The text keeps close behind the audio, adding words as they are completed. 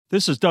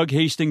This is Doug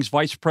Hastings,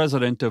 Vice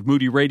President of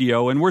Moody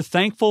Radio, and we're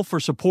thankful for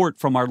support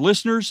from our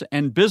listeners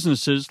and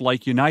businesses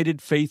like United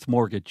Faith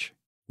Mortgage.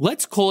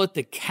 Let's call it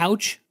the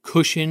couch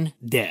cushion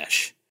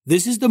dash.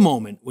 This is the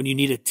moment when you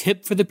need a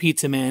tip for the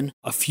pizza man,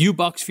 a few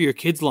bucks for your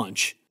kid's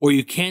lunch, or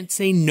you can't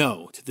say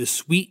no to the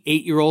sweet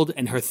 8-year-old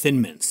and her Thin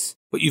Mints.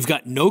 But you've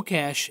got no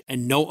cash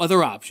and no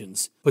other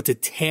options but to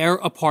tear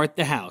apart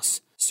the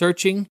house,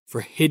 searching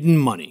for hidden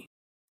money.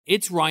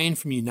 It's Ryan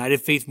from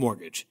United Faith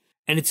Mortgage.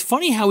 And it's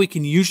funny how we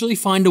can usually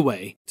find a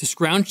way to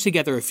scrounge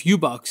together a few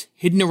bucks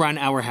hidden around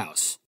our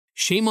house.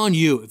 Shame on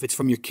you if it's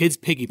from your kids'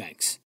 piggy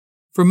banks.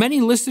 For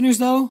many listeners,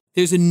 though,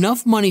 there's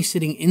enough money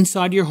sitting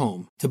inside your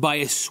home to buy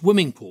a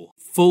swimming pool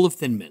full of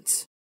Thin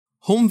Mints.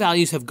 Home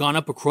values have gone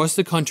up across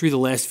the country the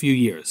last few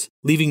years,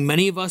 leaving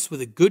many of us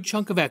with a good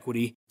chunk of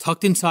equity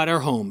tucked inside our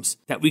homes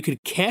that we could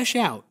cash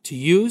out to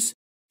use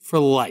for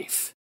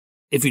life.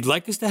 If you'd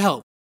like us to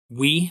help,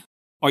 we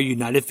are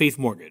United Faith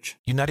Mortgage.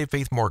 United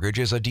Faith Mortgage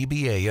is a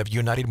DBA of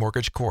United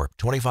Mortgage Corp.,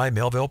 25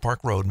 Melville Park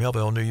Road,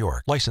 Melville, New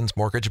York. Licensed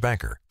mortgage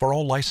banker. For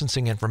all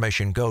licensing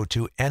information, go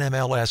to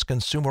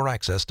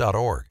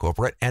nmlsconsumeraccess.org.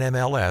 Corporate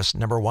NMLS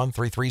number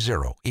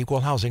 1330.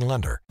 Equal housing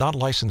lender. Not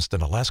licensed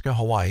in Alaska,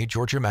 Hawaii,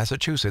 Georgia,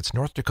 Massachusetts,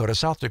 North Dakota,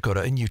 South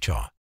Dakota, and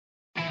Utah.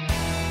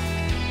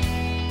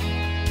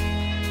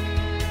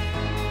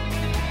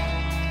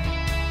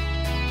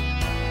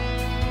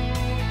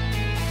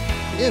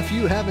 If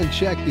you haven't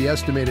checked the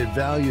estimated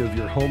value of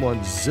your home on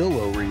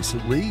Zillow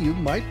recently, you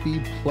might be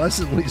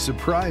pleasantly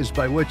surprised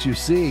by what you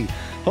see.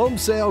 Home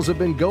sales have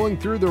been going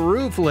through the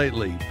roof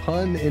lately,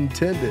 pun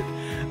intended.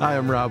 Hi,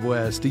 I'm Rob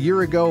West. A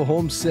year ago,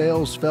 home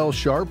sales fell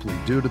sharply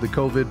due to the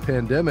COVID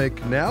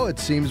pandemic. Now it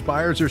seems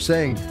buyers are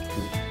saying,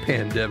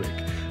 pandemic.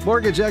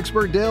 Mortgage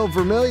expert Dale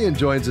Vermillion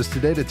joins us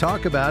today to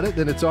talk about it.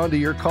 Then it's on to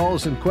your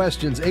calls and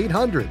questions.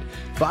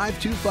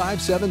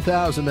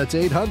 800-525-7000. That's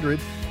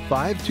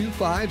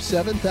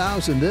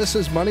 800-525-7000. This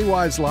is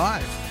MoneyWise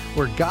Live,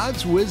 where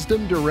God's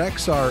wisdom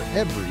directs our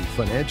every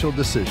financial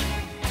decision.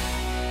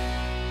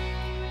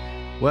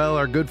 Well,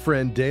 our good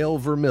friend Dale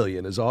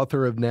Vermillion is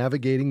author of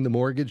Navigating the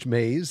Mortgage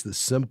Maze, The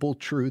Simple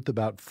Truth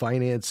About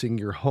Financing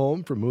Your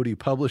Home from Moody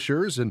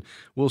Publishers, and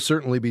we'll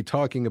certainly be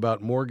talking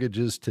about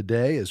mortgages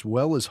today as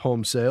well as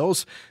home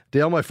sales.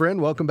 Dale, my friend,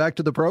 welcome back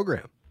to the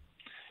program.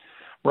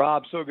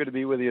 Rob, so good to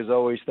be with you as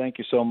always. Thank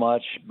you so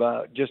much.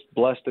 Just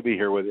blessed to be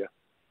here with you.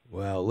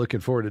 Well,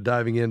 looking forward to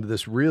diving into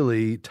this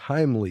really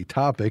timely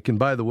topic. And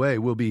by the way,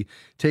 we'll be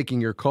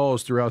taking your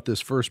calls throughout this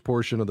first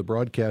portion of the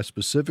broadcast,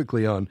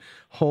 specifically on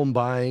home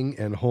buying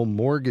and home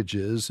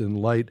mortgages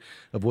in light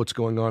of what's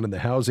going on in the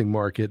housing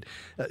market.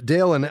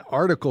 Dale, an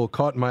article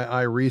caught my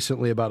eye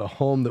recently about a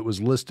home that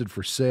was listed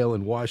for sale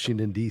in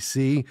Washington,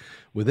 D.C.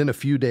 Within a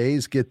few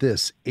days, get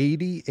this,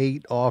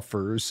 88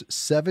 offers,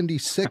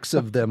 76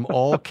 of them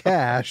all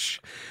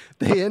cash.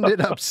 They ended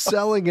up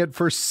selling it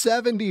for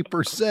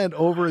 70%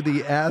 over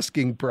the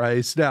asking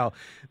price. Now,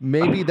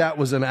 maybe that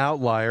was an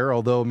outlier,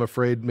 although I'm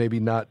afraid maybe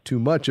not too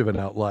much of an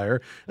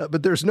outlier.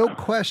 But there's no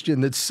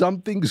question that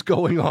something's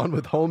going on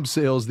with home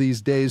sales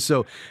these days.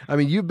 So, I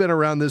mean, you've been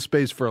around this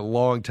space for a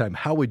long time.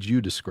 How would you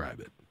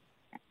describe it?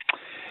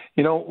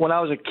 You know, when I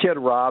was a kid,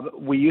 Rob,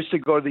 we used to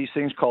go to these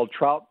things called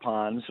trout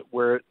ponds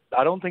where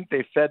I don't think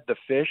they fed the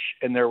fish,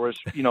 and there was,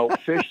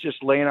 fish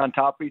just laying on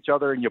top of each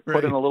other, and you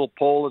put in a little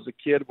pole as a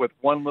kid with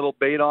one little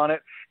bait on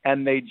it,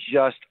 and they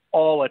just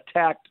all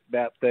attacked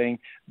that thing.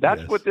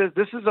 That's what this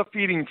is, a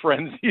feeding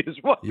frenzy is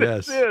what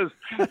this is.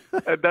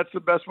 That's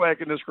the best way I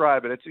can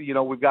describe it. It's,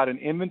 we've got an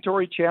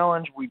inventory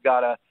challenge. We've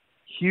got a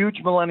huge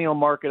millennial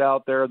market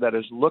out there that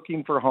is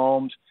looking for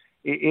homes.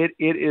 It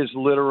is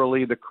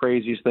literally the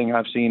craziest thing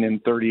I've seen in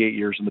 38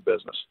 years in the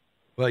business.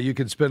 Well, you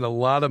can spend a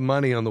lot of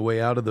money on the way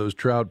out of those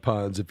trout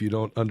ponds if you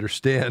don't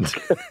understand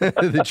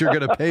that you're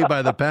going to pay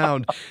by the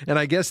pound. And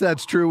I guess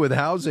that's true with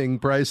housing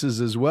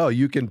prices as well.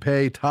 You can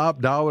pay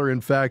top dollar.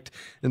 In fact,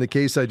 in the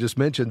case I just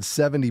mentioned,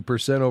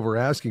 70% over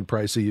asking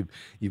price. So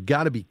you've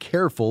got to be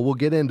careful. We'll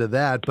get into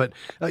that. But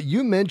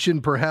you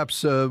mentioned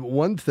perhaps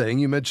one thing.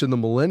 You mentioned the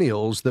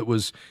millennials that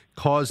was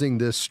causing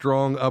this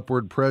strong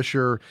upward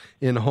pressure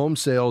in home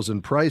sales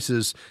and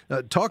prices.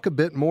 Talk a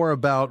bit more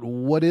about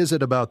what is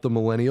it about the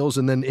millennials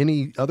and then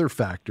any other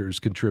factors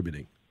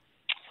contributing.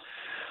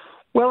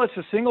 Well, it's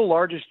the single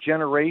largest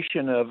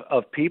generation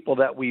of people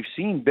that we've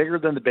seen, bigger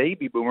than the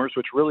baby boomers,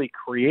 which really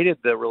created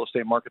the real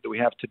estate market that we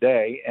have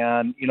today.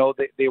 And,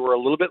 they were a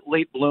little bit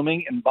late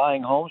blooming in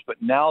buying homes,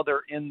 but now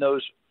they're in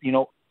those,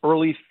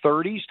 early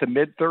 30s to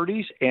mid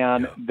 30s,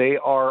 and they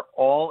are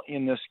all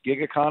in this gig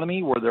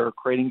economy where they're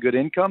creating good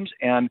incomes.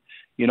 And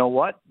you know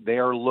what? They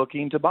are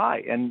looking to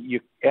buy. And you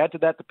add to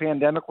that the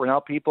pandemic, where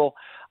now people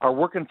are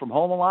working from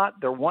home a lot.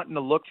 They're wanting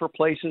to look for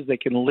places they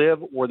can live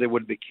where they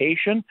would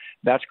vacation.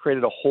 That's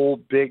created a whole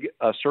big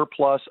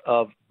surplus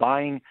of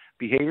buying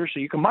behavior. So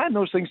you combine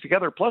those things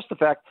together, plus the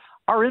fact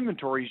our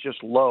inventory is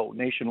just low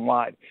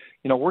nationwide.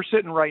 We're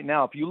sitting right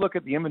now, if you look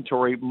at the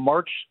inventory,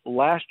 March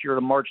last year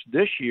to March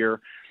this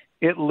year,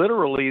 It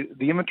literally,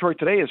 the inventory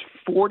today is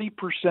 40%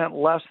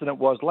 less than it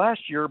was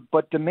last year,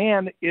 but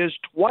demand is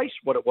twice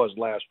what it was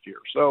last year.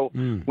 So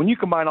when you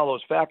combine all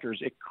those factors,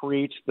 it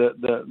creates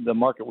the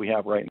market we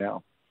have right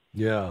now.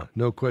 Yeah,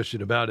 no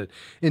question about it.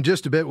 In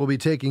just a bit, we'll be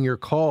taking your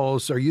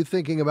calls. Are you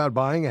thinking about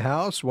buying a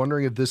house,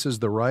 wondering if this is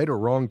the right or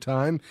wrong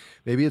time?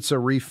 Maybe it's a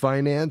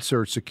refinance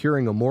or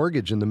securing a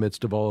mortgage in the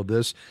midst of all of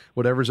this.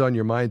 Whatever's on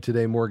your mind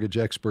today, mortgage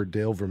expert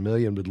Dale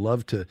Vermillion would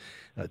love to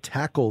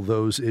tackle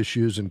those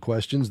issues and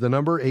questions. The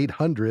number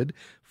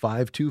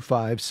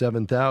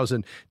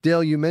 800-525-7000.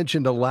 Dale, you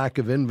mentioned a lack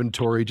of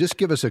inventory. Just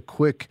give us a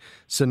quick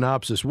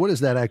synopsis. What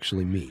does that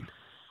actually mean?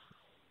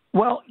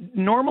 Well,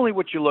 normally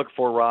what you look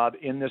for, Rob,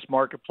 in this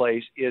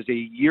marketplace is a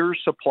year's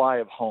supply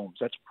of homes.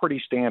 That's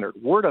pretty standard.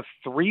 We're at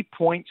a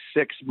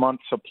 3.6-month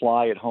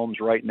supply at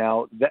homes right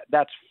now.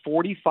 That's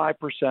 45%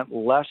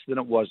 less than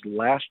it was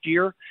last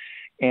year.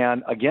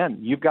 And again,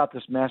 you've got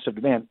this massive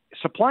demand.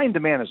 Supply and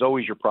demand is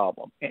always your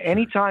problem.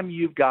 Anytime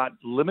you've got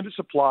limited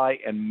supply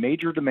and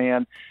major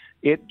demand,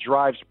 it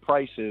drives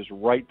prices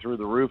right through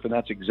the roof, and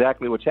that's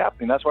exactly what's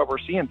happening. That's why we're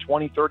seeing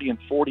 20, 30, and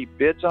 40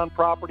 bids on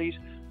properties.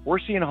 We're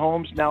seeing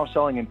homes now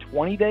selling in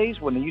 20 days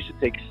when they used to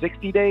take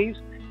 60 days.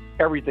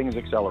 Everything is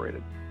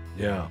accelerated.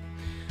 Yeah.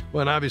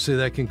 Well, and obviously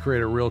that can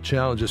create a real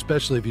challenge,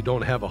 especially if you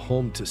don't have a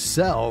home to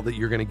sell that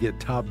you're going to get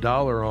top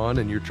dollar on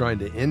and you're trying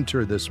to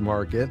enter this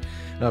market.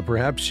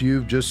 Perhaps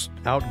you've just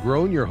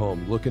outgrown your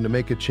home, looking to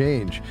make a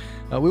change.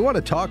 We want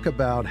to talk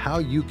about how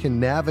you can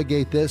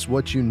navigate this,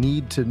 what you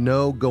need to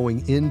know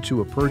going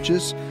into a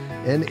purchase,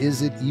 and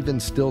is it even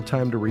still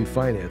time to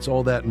refinance?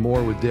 All that and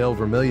more with Dale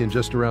Vermillion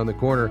just around the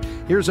corner.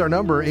 Here's our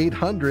number,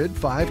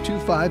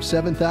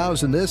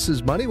 800-525-7000. This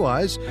is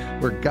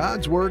MoneyWise, where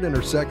God's Word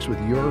intersects with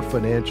your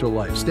financial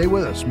life. Stay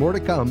with us. More to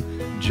come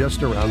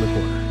just around the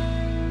corner.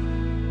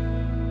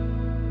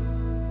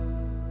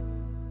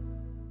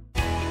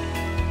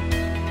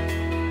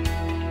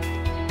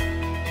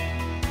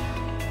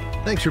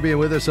 Thanks for being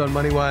with us on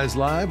MoneyWise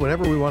Live.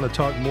 Whenever we want to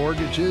talk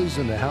mortgages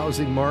and the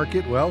housing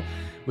market, well,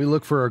 we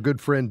look for our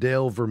good friend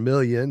Dale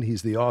Vermillion.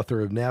 He's the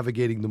author of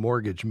Navigating the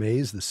Mortgage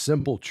Maze, The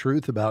Simple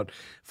Truth About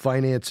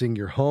Financing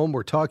Your Home.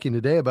 We're talking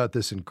today about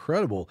this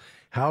incredible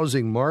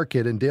housing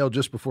market. And Dale,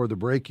 just before the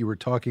break, you were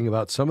talking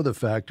about some of the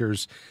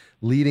factors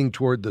leading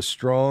toward the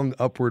strong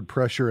upward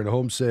pressure in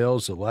home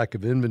sales, a lack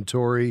of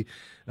inventory.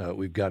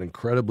 We've got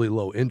incredibly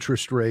low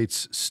interest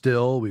rates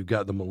still. We've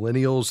got the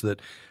millennials that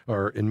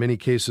are in many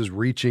cases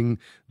reaching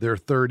their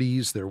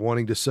 30s. They're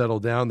wanting to settle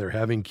down. They're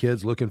having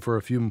kids, looking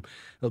for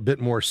a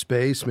bit more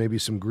space, maybe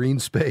some green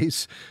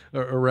space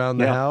around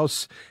the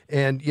house.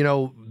 And, you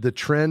know, the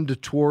trend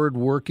toward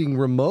working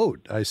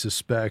remote, I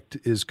suspect,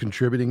 is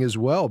contributing as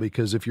well,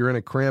 because if you're in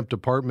a cramped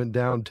apartment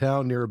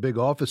downtown near a big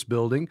office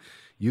building,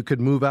 you could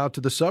move out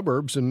to the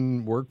suburbs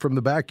and work from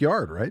the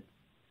backyard, right?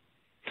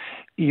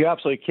 You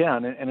absolutely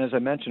can. And as I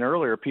mentioned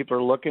earlier, people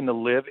are looking to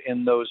live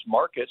in those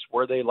markets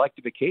where they like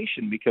to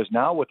vacation, because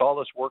now with all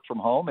this work from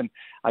home, and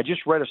I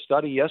just read a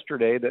study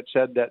yesterday that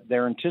said that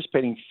they're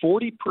anticipating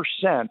 40%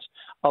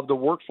 of the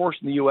workforce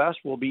in the U.S.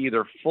 will be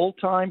either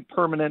full-time,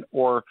 permanent,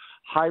 or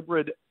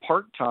hybrid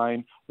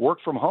part-time work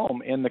from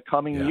home in the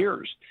coming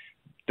years.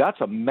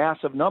 That's a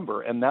massive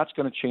number, and that's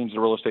going to change the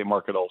real estate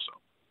market also.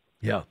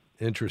 Yeah.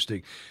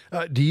 Interesting.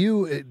 Do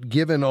you,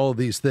 given all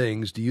these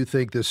things, do you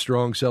think this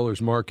strong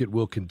seller's market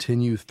will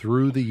continue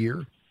through the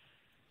year?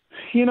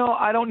 You know,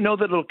 I don't know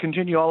that it'll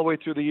continue all the way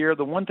through the year.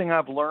 The one thing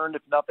I've learned,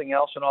 if nothing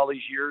else, in all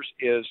these years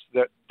is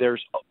that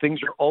things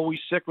are always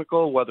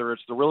cyclical, whether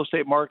it's the real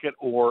estate market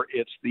or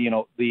it's the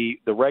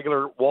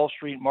regular Wall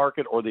Street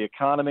market or the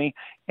economy.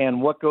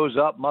 And what goes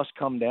up must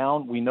come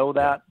down. We know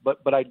that.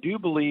 But I do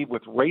believe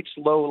with rates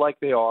low like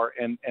they are,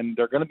 and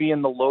they're going to be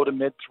in the low to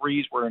mid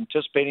threes we're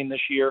anticipating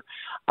this year,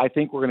 I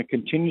think we're going to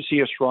continue to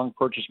see a strong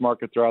purchase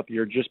market throughout the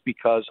year just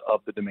because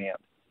of the demand.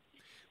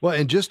 Well,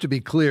 and just to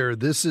be clear,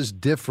 this is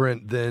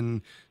different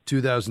than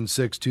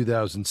 2006,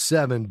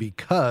 2007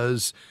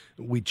 because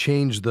we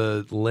changed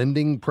the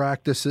lending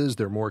practices.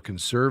 They're more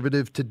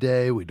conservative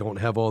today. We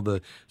don't have all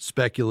the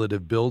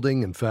speculative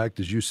building. In fact,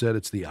 as you said,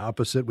 it's the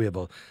opposite. We have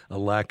a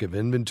lack of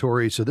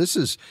inventory. So this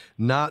is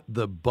not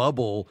the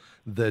bubble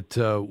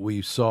that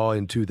we saw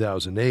in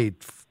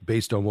 2008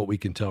 based on what we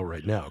can tell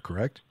right now,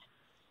 correct?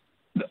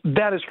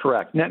 That is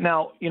correct.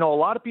 Now, you know, a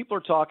lot of people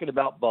are talking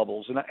about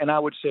bubbles, and I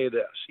would say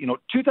this. You know,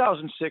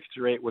 2006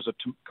 through 2008 was a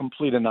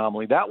complete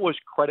anomaly. That was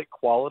credit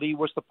quality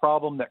was the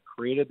problem that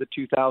created the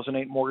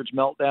 2008 mortgage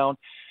meltdown.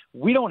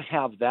 We don't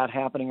have that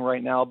happening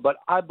right now, but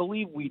I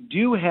believe we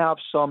do have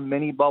some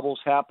mini bubbles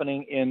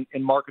happening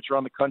in markets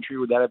around the country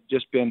that have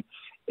just been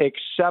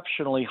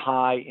exceptionally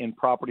high in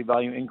property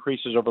value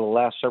increases over the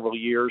last several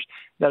years,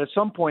 that at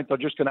some point they're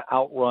just going to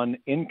outrun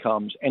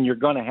incomes, and you're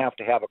going to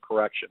have a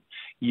correction.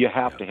 You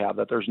have to have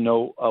that. There's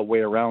no way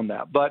around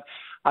that. But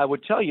I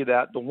would tell you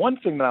that the one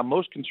thing that I'm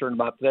most concerned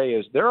about today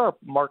is there are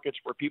markets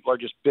where people are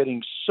just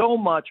bidding so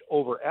much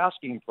over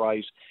asking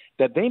price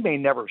that they may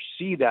never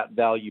see that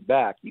value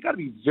back. You got to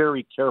be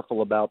very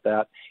careful about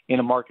that in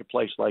a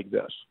marketplace like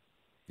this.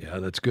 Yeah,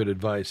 that's good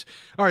advice.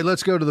 All right,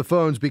 let's go to the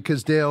phones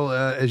because, Dale,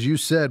 as you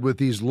said, with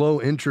these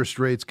low interest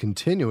rates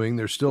continuing,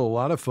 there's still a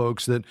lot of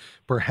folks that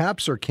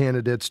perhaps are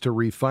candidates to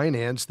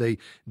refinance. They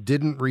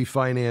didn't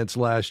refinance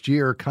last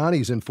year.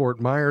 Connie's in Fort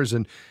Myers,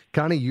 and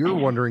Connie, you're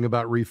wondering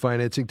about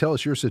refinancing. Tell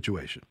us your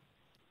situation.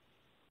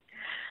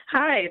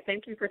 Hi,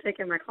 thank you for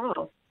taking my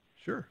call.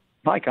 Sure.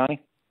 Hi,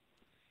 Connie.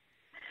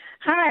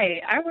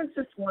 Hi, I was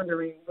just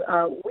wondering,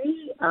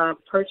 we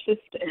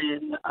purchased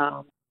in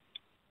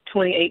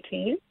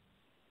 2018,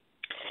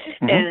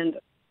 and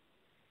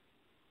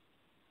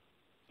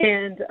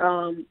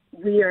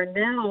we are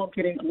now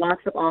getting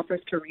lots of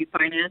offers to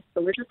refinance.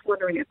 So we're just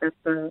wondering if that's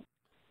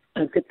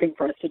a good thing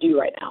for us to do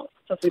right now.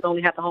 Since we've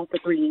only had the home for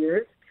 3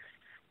 years,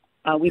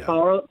 we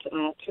borrowed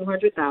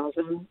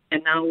 $200,000,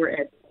 and now we're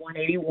at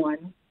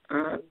 $181,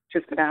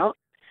 just about,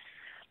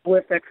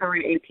 with a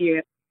current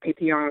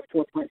APR of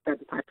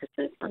 4.75%.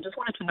 I just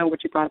wanted to know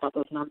what you thought about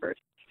those numbers.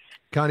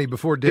 Connie,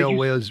 before Dale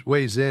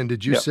weighs in,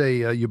 did you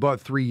say you bought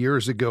 3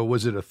 years ago?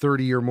 Was it a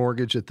 30-year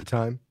mortgage at the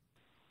time?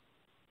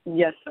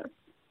 Yes, sir.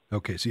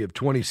 Okay, so you have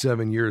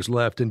 27 years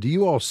left. And do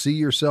you all see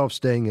yourself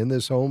staying in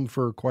this home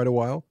for quite a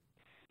while?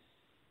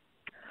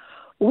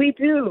 We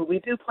do. We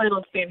do plan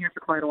on staying here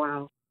for quite a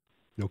while.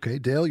 Okay,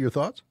 Dale, your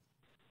thoughts?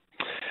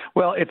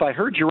 Well, if I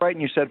heard you right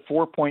and you said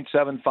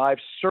 4.75,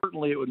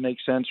 certainly it would make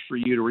sense for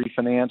you to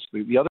refinance.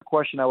 The other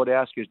question I would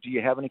ask is, do you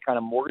have any kind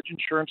of mortgage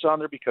insurance on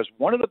there? Because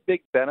one of the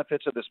big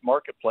benefits of this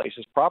marketplace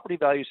is property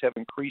values have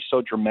increased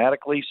so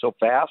dramatically, so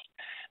fast,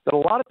 that a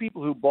lot of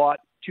people who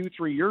bought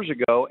 2-3 years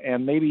ago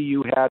and maybe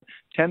you had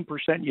 10%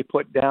 you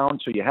put down,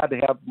 so you had to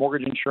have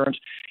mortgage insurance,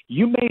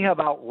 you may have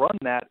outrun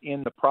that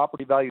in the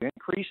property value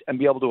increase and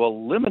be able to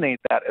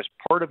eliminate that as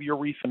part of your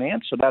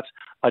refinance. So that's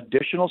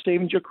additional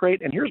savings you'll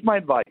create. And here's my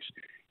advice.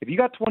 If you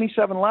got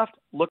 27 left,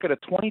 look at a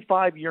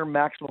 25-year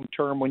maximum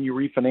term when you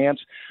refinance.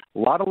 A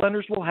lot of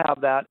lenders will have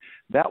that.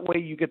 That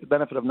way you get the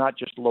benefit of not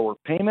just lower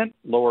payment,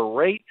 lower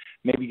rate,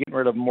 maybe getting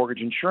rid of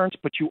mortgage insurance,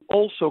 but you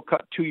also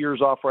cut 2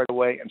 years off right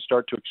away and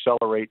start to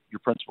accelerate your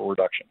principal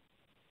reduction.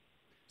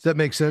 Does that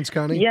make sense,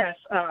 Connie? Yes,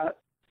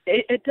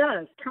 it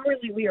does.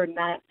 Currently, we are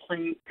not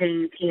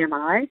paying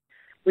PMI.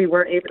 We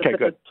were able to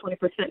put the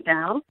 20%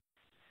 down.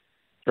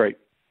 Great.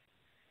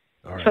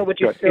 All right. So would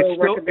you still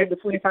recommend the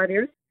 25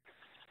 years?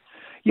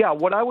 Yeah,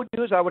 what I would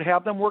do is I would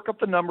have them work up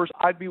the numbers.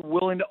 I'd be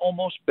willing to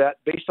almost bet,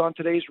 based on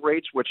today's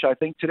rates, which I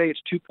think today it's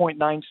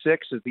 2.96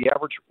 is the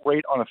average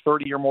rate on a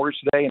 30-year mortgage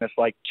today, and it's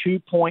like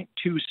 2.27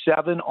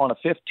 on a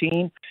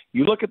 15.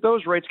 You look at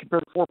those rates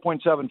compared to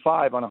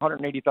 4.75 on a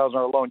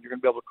 $180,000 loan, you're going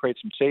to be able to create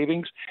some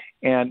savings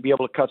and be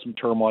able to cut some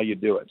term while you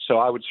do it. So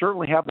I would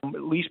certainly have them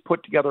at least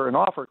put together an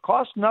offer. It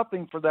costs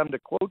nothing for them to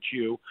quote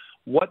you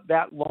what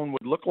that loan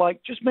would look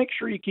like. Just make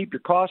sure you keep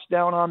your costs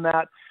down on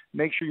that.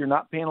 Make sure you're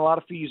not paying a lot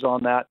of fees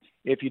on that.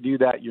 If you do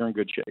that, you're in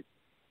good shape.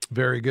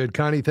 Very good.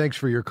 Connie, thanks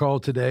for your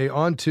call today.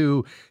 On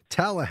to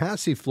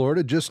Tallahassee,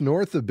 Florida, just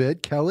north a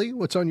bit. Kelly,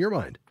 what's on your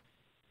mind?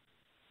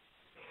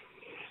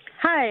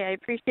 Hi, I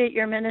appreciate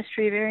your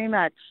ministry very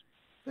much.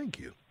 Thank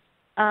you.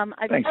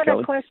 I just had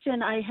a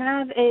question. I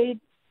have a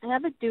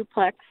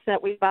duplex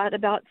that we bought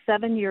about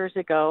 7 years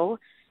ago,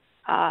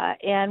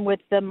 and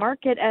with the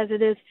market as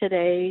it is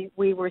today,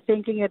 we were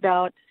thinking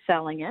about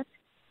selling it.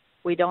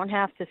 We don't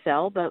have to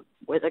sell, but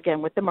with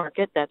the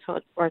market, that's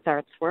what our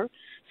thoughts were.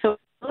 So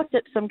I looked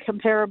at some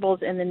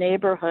comparables in the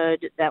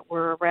neighborhood that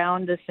were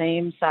around the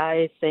same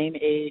size, same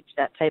age,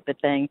 that type of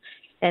thing,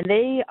 and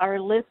they are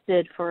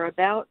listed for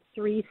about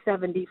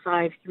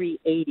 $375,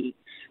 $380.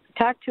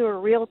 Talked to a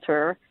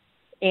realtor,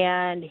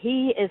 and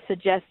he is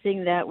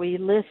suggesting that we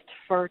list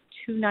for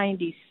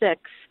 $296,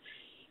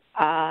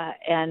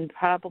 and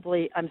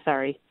probably,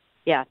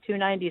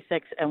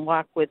 $296 and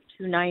walk with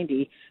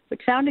 $290,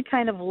 which sounded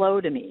kind of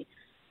low to me.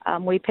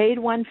 We paid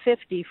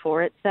 $150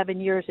 for it 7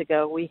 years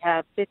ago. We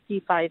have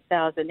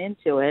 $55,000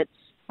 into it,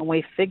 and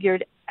we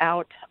figured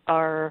out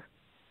our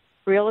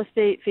real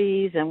estate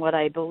fees and what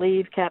I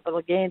believe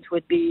capital gains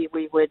would be.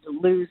 We would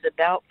lose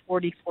about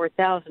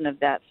 $44,000 of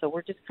that. So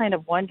we're just kind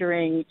of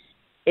wondering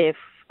if,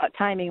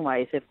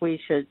 timing-wise, if we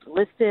should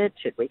list it,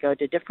 should we go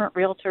to a different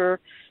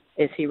realtor?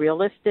 Is he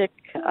realistic?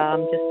 Just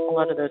a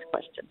lot of those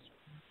questions.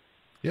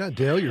 Yeah,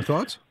 Dale, your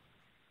thoughts?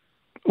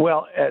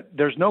 Well,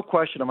 there's no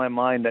question in my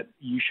mind that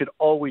you should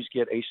always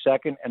get a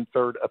second and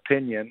third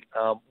opinion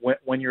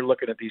when you're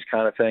looking at these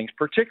kind of things,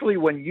 particularly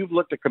when you've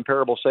looked at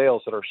comparable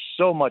sales that are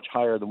so much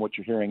higher than what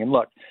you're hearing. And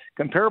look,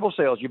 comparable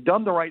sales, you've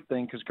done the right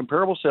thing because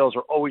comparable sales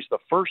are always the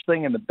first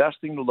thing and the best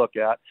thing to look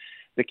at.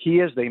 The key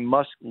is they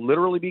must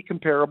literally be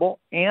comparable,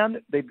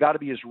 and they've got to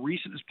be as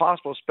recent as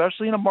possible,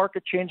 especially in a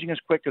market changing as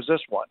quick as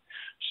this one.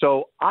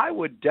 So I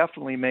would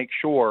definitely make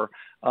sure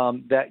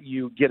that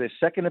you get a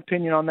second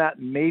opinion on that,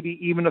 maybe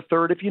even a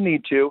third if you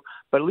need to,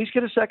 but at least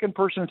get a second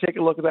person to take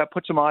a look at that,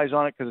 put some eyes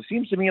on it, because it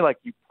seems to me like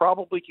you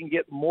probably can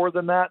get more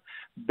than that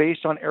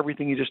based on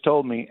everything you just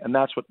told me, and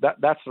that's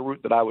the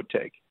route that I would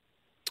take.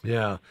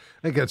 Yeah,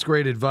 I think that's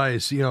great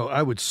advice. You know,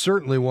 I would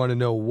certainly want to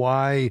know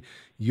why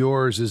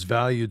yours is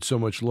valued so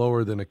much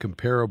lower than a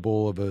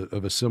comparable of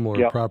a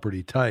similar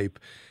property type.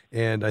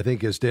 And I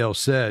think, as Dale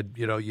said,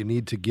 you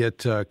need to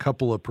get a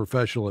couple of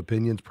professional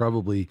opinions,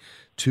 probably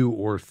 2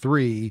 or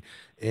 3,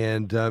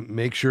 and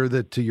make sure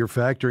that you're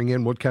factoring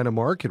in what kind of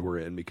market we're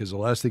in, because the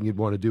last thing you'd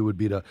want to do would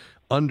be to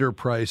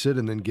underprice it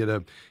and then get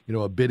a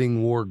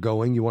bidding war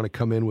going. You want to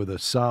come in with a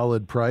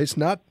solid price,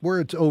 not where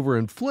it's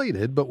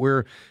overinflated, but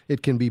where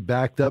it can be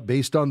backed up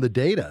based on the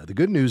data. The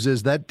good news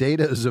is that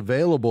data is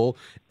available.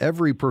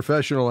 Every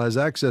professional has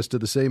access to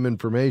the same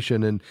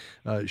information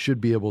and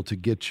should be able to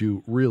get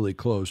you really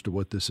close to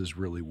what this is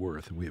really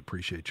worth. And we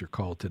appreciate your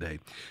call today.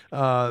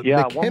 One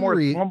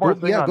more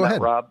thing on go that,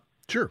 ahead. Rob.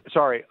 Sure.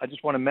 Sorry, I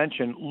just want to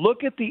mention,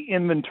 look at the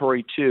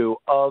inventory, too,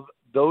 of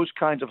those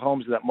kinds of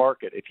homes in that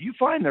market. If you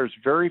find there's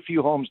very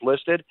few homes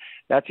listed,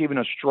 that's even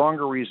a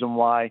stronger reason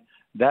why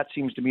that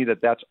seems to me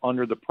that's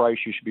under the price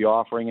you should be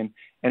offering. And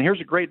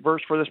here's a great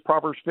verse for this,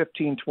 Proverbs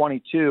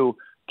 15:22,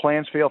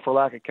 plans fail for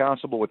lack of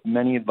counsel, but with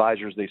many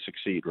advisors they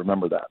succeed.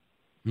 Remember that.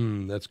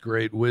 That's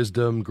great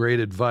wisdom, great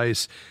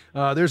advice.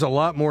 There's a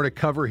lot more to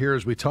cover here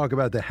as we talk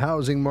about the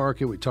housing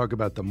market, we talk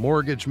about the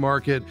mortgage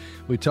market,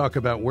 we talk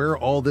about where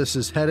all this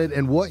is headed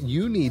and what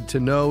you need to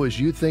know as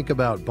you think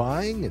about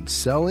buying and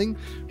selling,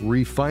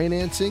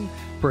 refinancing,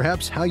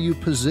 perhaps how you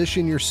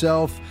position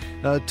yourself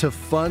to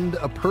fund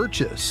a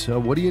purchase.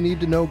 What do you need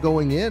to know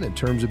going in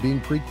terms of being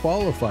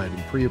pre-qualified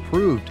and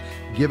pre-approved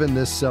given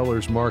this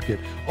seller's market?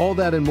 All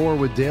that and more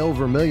with Dale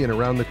Vermillion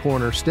around the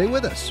corner. Stay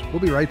with us.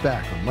 We'll be right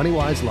back on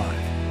MoneyWise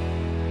Live.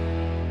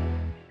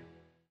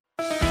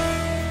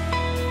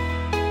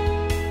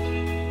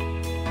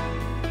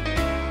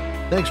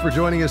 Thanks for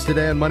joining us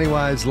today on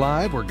MoneyWise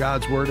Live, where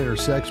God's Word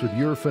intersects with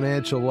your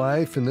financial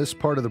life. In this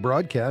part of the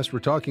broadcast, we're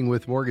talking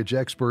with mortgage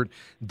expert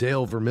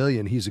Dale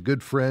Vermillion. He's a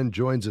good friend,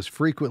 joins us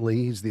frequently.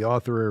 He's the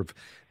author of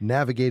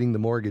Navigating the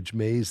Mortgage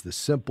Maze, The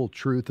Simple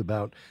Truth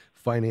About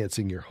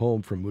Financing Your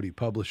Home from Moody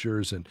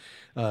Publishers. And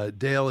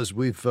Dale, as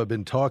we've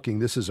been talking,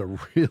 this is a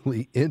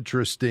really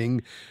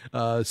interesting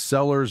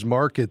seller's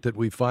market that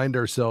we find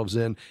ourselves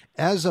in.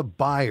 As a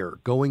buyer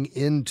going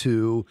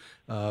into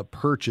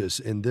purchase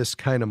in this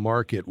kind of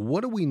market,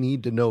 what do we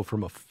need to know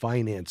from a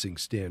financing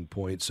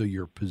standpoint so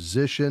you're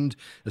positioned,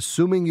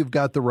 assuming you've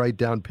got the right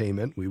down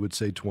payment, we would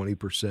say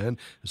 20%,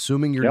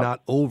 assuming you're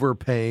not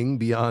overpaying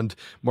beyond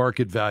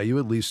market value,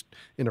 at least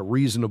in a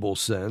reasonable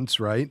sense,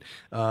 right?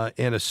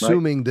 And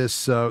assuming this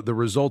the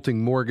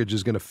resulting mortgage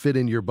is going to fit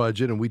in your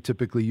budget, and we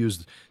typically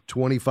use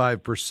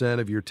 25%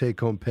 of your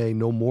take-home pay,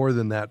 no more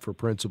than that for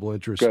principal,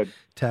 interest,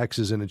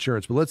 taxes, and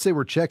insurance. But let's say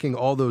we're checking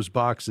all those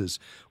boxes.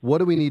 What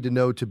do we need to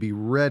know to be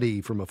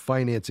ready from a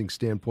financing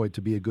standpoint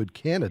to be a good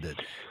candidate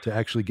to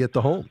actually get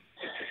the home?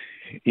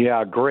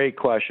 Yeah, great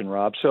question,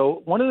 Rob.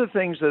 So one of the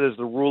things that is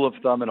the rule of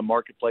thumb in a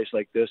marketplace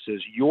like this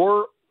is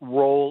your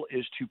role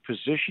is to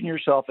position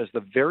yourself as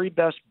the very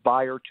best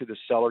buyer to the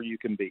seller you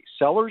can be.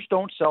 Sellers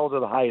don't sell to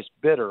the highest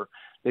bidder.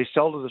 They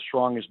sell to the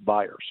strongest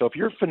buyer. So if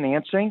you're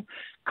financing,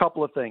 a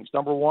couple of things.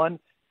 Number one,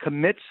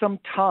 commit some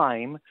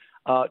time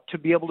to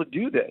be able to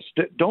do this.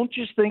 Don't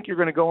just think you're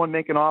going to go and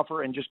make an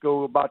offer and just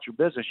go about your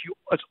business.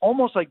 It's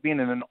almost like being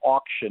in an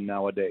auction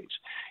nowadays.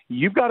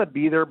 You've got to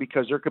be there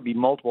because there could be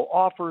multiple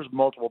offers,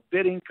 multiple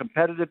bidding,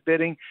 competitive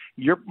bidding.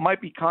 You might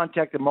be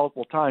contacted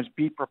multiple times.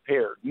 Be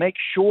prepared. Make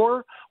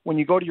sure when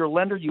you go to your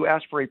lender, you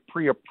ask for a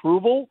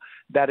pre-approval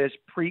that is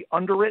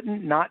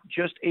pre-underwritten, not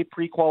just a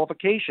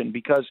pre-qualification,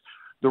 because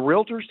the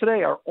realtors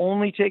today are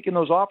only taking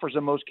those offers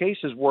in most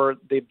cases where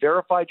they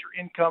verified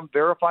your income,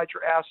 verified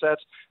your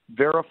assets,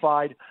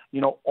 verified,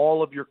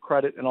 all of your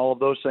credit and all of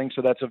those things.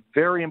 So that's a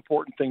very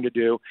important thing to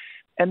do.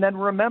 And then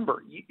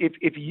remember,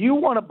 if you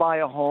want to buy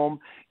a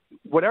home,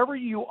 whatever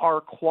you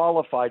are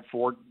qualified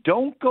for,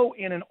 don't go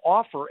in and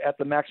offer at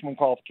the maximum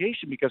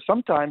qualification, because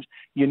sometimes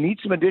you need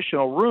some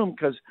additional room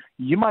because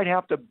you might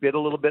have to bid a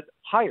little bit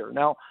higher.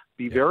 Now,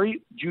 be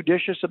very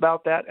judicious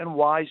about that and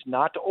wise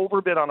not to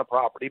overbid on a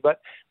property, but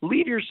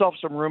leave yourself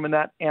some room in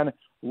that. And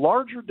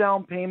larger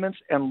down payments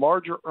and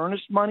larger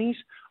earnest monies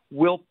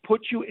will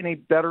put you in a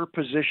better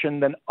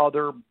position than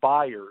other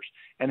buyers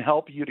and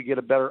help you to get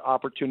a better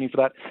opportunity for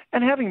that.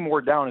 And having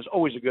more down is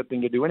always a good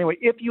thing to do anyway,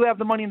 if you have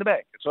the money in the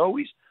bank. It's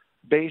always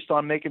based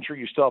on making sure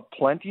you still have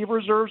plenty of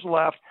reserves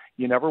left.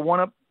 You never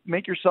want to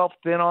make yourself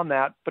thin on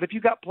that. But if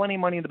you've got plenty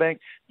of money in the bank,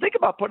 think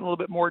about putting a little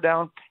bit more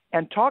down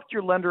and talk to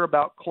your lender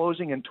about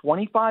closing in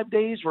 25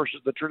 days versus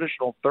the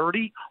traditional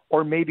 30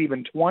 or maybe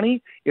even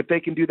 20. If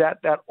they can do that,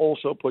 that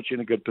also puts you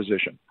in a good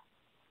position.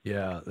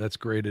 Yeah, that's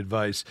great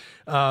advice.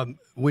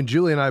 When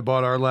Julie and I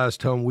bought our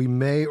last home, we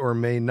may or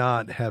may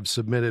not have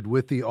submitted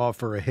with the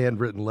offer a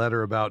handwritten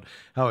letter about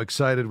how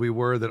excited we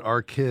were that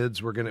our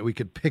kids we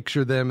could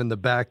picture them in the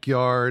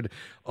backyard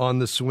on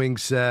the swing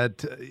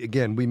set.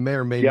 Again, we may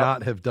or may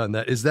not have done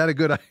that. Is that a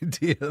good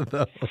idea,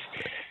 though?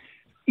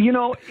 You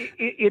know,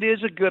 it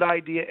is a good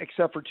idea,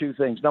 except for two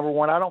things. Number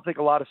one, I don't think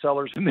a lot of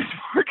sellers in this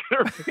market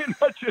are paying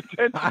much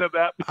attention to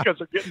that because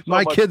they're getting so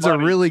My much kids money.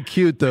 are really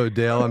cute, though,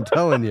 Dale. I'm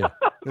telling you.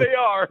 They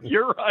are.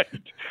 You're right.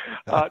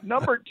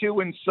 Number two,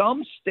 in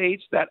some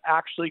states, that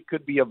actually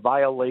could be a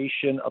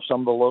violation of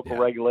some of the local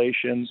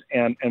regulations,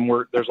 and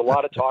there's a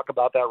lot of talk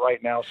about that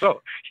right now.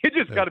 So you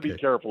just got to be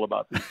careful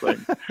about these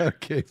things.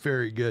 Okay,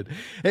 very good.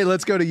 Hey,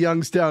 let's go to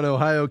Youngstown,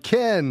 Ohio.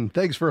 Ken,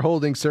 thanks for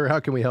holding, sir. How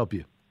can we help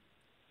you?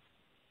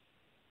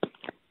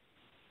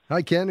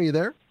 Hi, Ken. Are you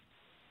there?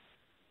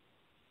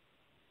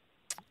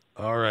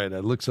 All right.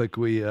 It looks like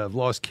we have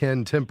lost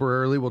Ken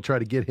temporarily. We'll try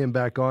to get him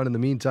back on. In the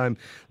meantime,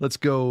 let's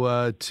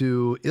go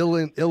to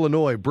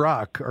Illinois.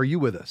 Brock, are you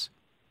with us?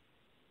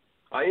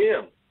 I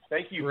am.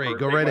 Thank you. Great.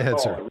 Go right ahead,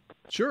 sir.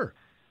 Sure.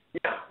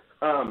 Yeah.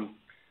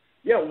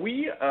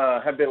 We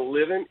have been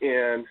living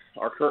in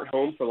our current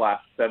home for the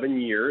last 7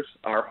 years.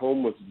 Our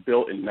home was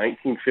built in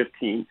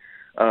 1915,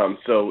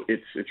 so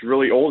it's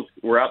really old.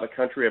 We're out in the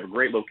country. We have a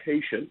great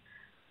location.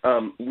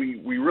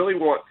 We really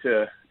want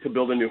to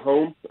build a new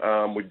home.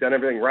 We've done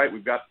everything right.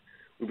 We've got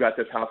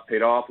this house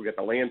paid off. We've got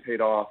the land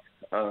paid off.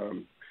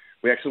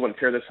 We actually want to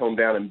tear this home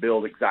down and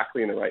build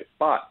exactly in the right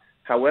spot.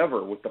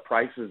 However, with the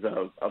prices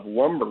of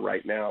lumber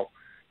right now,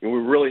 we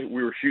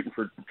were shooting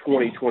for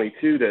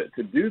 2022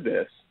 to do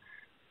this.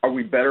 Are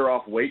we better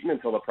off waiting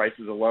until the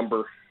prices of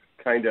lumber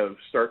kind of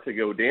start to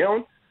go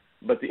down?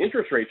 But the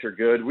interest rates are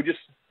good. We just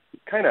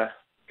kind of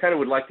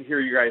would like to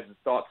hear you guys'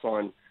 thoughts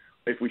on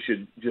if we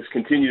should just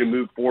continue to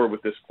move forward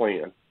with this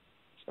plan.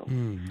 So.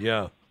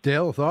 Yeah.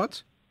 Dale,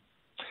 thoughts?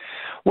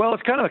 Well,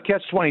 it's kind of a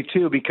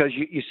catch-22 because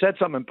you said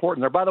something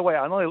important there. By the way,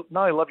 I not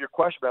only love your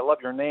question, but I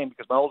love your name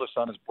because my oldest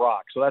son is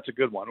Brock, so that's a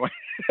good one. We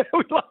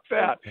love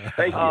that.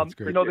 Thank you. That's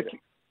great.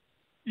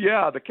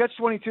 The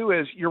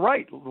catch-22 is you're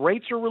right.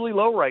 Rates are really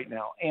low right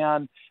now,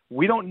 and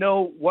we don't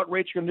know what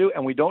rates are going to do,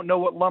 and we don't know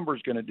what lumber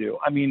is going to do.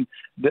 I mean,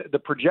 the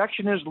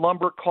projection is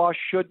lumber costs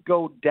should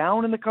go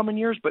down in the coming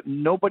years, but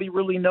nobody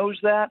really knows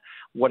that.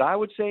 What I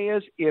would say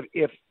is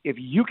if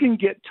you can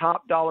get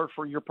top dollar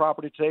for your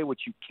property today,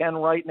 which you can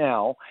right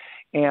now,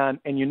 and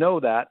you know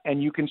that,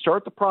 and you can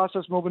start the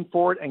process moving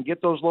forward and get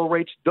those low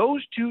rates,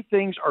 those two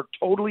things are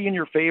totally in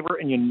your favor,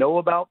 and you know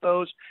about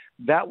those,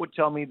 that would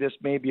tell me this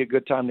may be a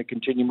good time to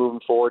continue moving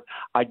forward.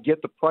 I'd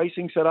get the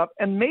pricing set up,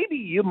 and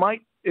maybe it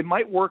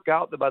might work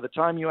out that by the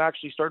time you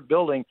actually start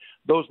building,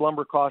 those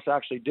lumber costs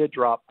actually did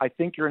drop. I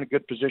think you're in a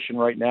good position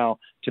right now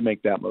to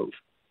make that move.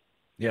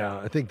 Yeah,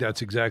 I think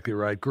that's exactly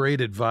right. Great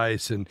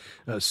advice. And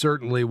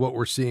certainly what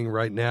we're seeing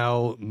right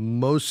now,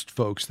 most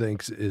folks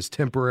think is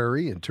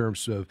temporary in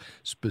terms of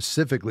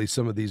specifically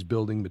some of these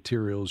building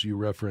materials. You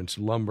referenced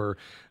lumber.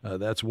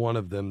 That's one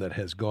of them that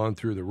has gone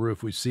through the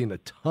roof. We've seen a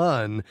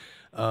ton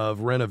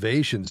of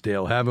renovations,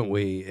 Dale, haven't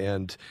we?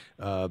 And,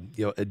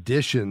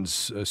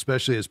 additions,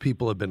 especially as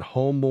people have been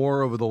home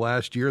more over the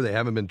last year. They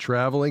haven't been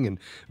traveling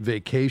and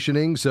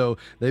vacationing. So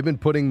they've been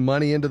putting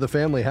money into the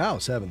family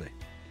house, haven't they?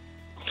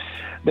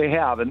 They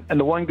have. And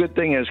the one good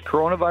thing is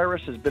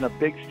coronavirus has been a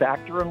big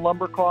factor in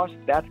lumber costs.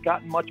 That's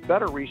gotten much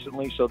better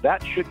recently, so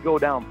that should go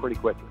down pretty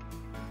quickly.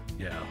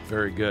 Yeah,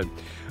 very good.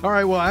 All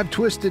right, well, I've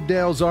twisted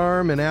Dale's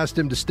arm and asked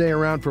him to stay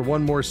around for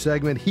one more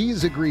segment.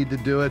 He's agreed to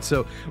do it,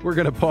 so we're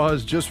going to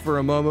pause just for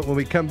a moment. When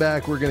we come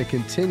back, we're going to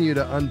continue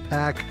to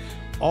unpack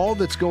all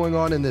that's going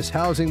on in this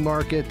housing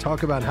market,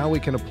 talk about how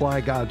we can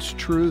apply God's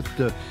truth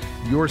to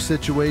your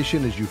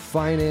situation as you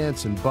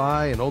finance and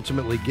buy and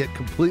ultimately get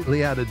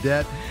completely out of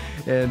debt,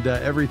 and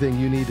everything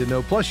you need to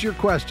know, plus your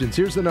questions.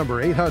 Here's the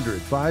number,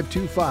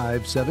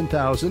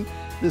 800-525-7000.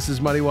 This is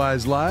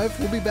MoneyWise Live.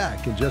 We'll be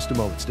back in just a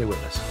moment. Stay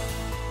with us.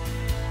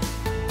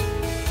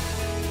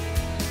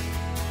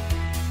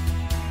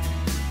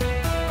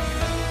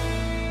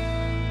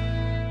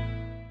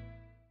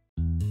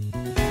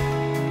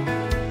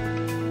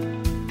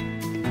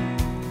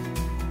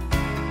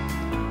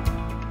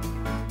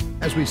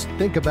 As we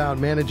think about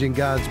managing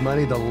God's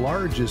money, the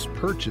largest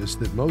purchase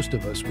that most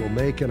of us will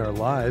make in our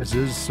lives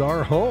is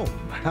our home.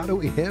 How do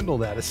we handle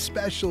that,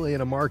 especially in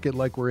a market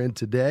like we're in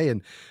today?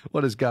 And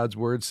what does God's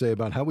Word say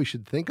about how we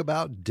should think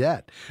about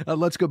debt?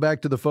 Let's go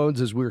back to the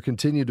phones as we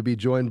continue to be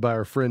joined by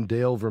our friend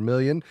Dale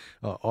Vermillion,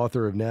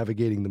 author of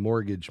Navigating the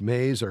Mortgage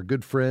Maze, our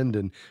good friend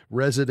and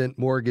resident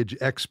mortgage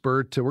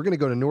expert. We're going to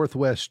go to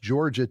Northwest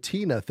Georgia.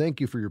 Tina, thank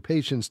you for your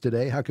patience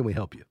today. How can we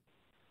help you?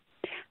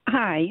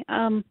 Hi.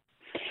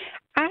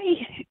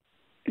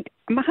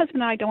 My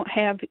husband and I don't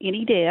have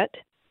any debt.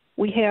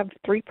 We have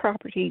 3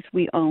 properties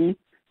we own.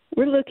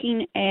 We're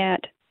looking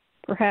at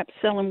perhaps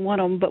selling one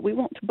of them, but we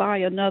want to buy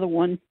another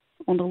one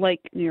on the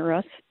lake near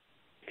us.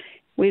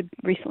 We've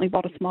recently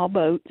bought a small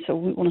boat, so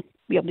we want to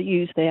be able to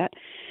use that.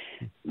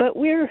 But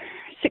we're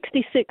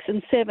 66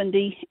 and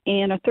 70,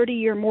 and a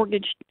 30-year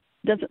mortgage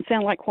doesn't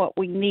sound like what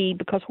we need,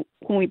 because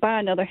when we buy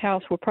another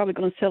house, we're probably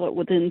going to sell it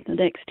within the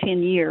next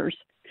 10 years.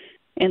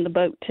 And the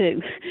boat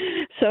too.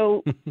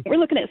 So we're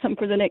looking at something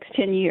for the next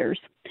 10 years.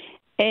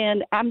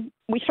 And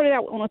we started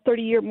out on a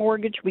 30-year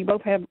mortgage. We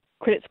both have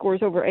credit score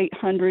is over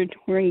 800.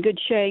 We're in good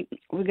shape.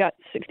 We've got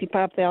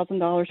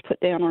 $65,000 put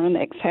down on our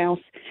next house.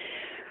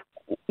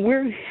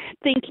 We're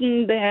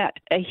thinking that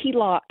a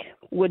HELOC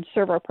would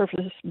serve our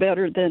purpose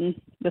better than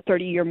the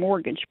 30-year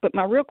mortgage. But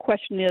my real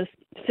question is,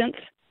 since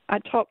I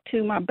talked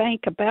to my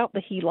bank about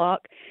the HELOC,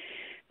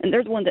 and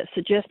there's one that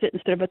suggested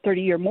instead of a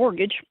 30-year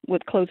mortgage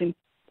with closing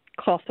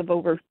costs of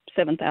over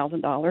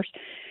 $7,000,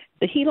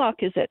 the HELOC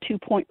is at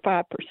 2.5%,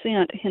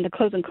 and the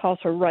closing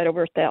costs are right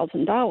over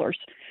 $1,000.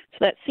 So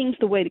that seems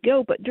the way to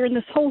go. But during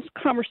this whole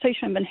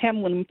conversation I've been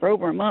having with them for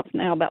over a month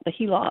now about the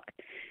HELOC,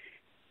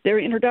 their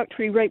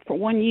introductory rate for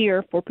 1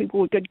 year for people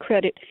with good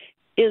credit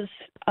is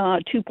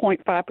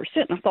 2.5%.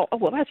 And I thought, oh,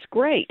 well, that's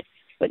great.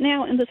 But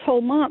now in this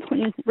whole month,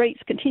 when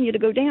rates continue to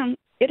go down,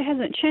 it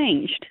hasn't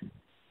changed,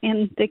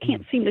 and they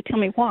can't seem to tell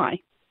me why.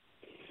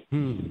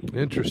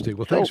 Interesting.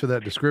 Well, thanks for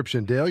that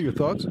description. Dale, your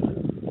thoughts?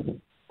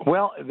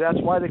 Well, that's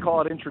why they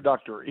call it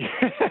introductory,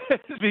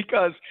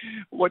 because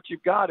what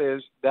you've got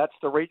is that's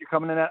the rate you're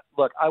coming in at.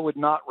 Look, I would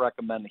not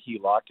recommend a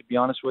HELOC, to be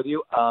honest with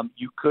you.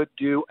 You could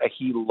do a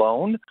HE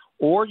loan,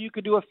 or you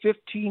could do a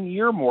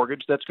 15-year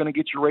mortgage that's going to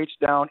get your rates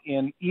down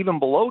in even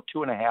below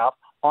 2.5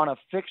 on a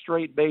fixed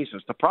rate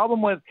basis. The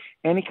problem with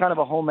any kind of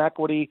a home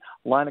equity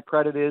line of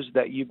credit is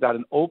that you've got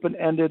an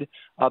open-ended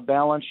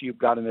balance, you've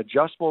got an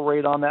adjustable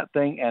rate on that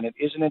thing, and it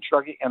isn't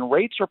introductory, and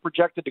rates are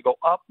projected to go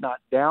up, not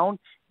down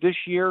this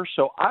year.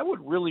 So I would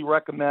really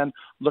recommend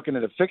looking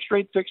at a fixed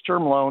rate, fixed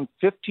term loan,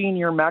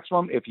 15-year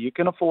maximum, if you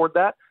can afford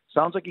that.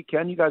 Sounds like you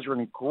can. You guys are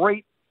in a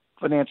great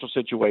financial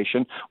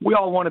situation. We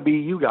all want to be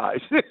you guys.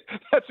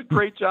 That's a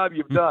great job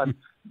you've done.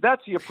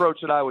 That's the approach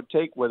that I would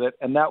take with it,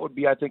 and that would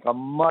be, I think, a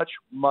much,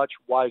 much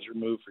wiser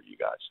move for you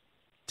guys.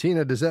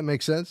 Tina, does that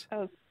make sense?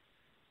 Oh,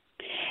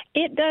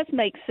 it does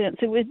make sense.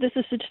 This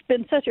has just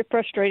been such a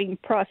frustrating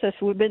process.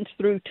 We've been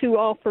through 2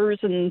 offers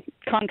and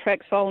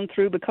contracts falling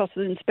through because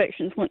the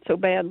inspections went so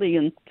badly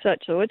and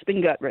such, so it's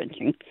been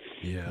gut-wrenching.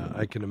 Yeah,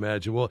 I can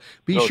imagine. Well,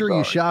 be sure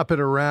you shop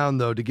it around,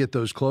 though, to get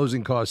those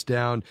closing costs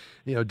down.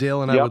 You know,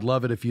 Dale and I would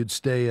love it if you'd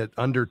stay at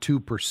under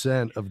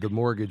 2% of the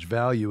mortgage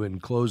value in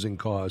closing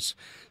costs.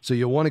 So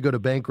you'll want to go to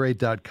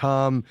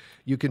bankrate.com.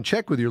 You can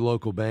check with your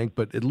local bank,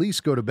 but at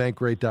least go to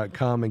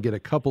bankrate.com and get a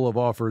couple of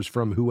offers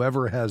from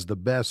whoever has the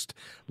best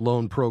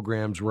loan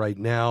programs right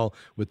now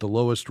with the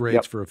lowest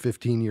rates for a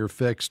 15-year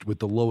fixed with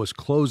the lowest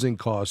closing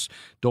costs.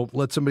 Don't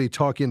let somebody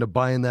talk you into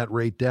buying that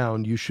rate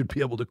down. You should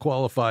be able to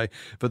qualify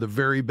for the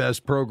very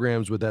best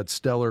programs with that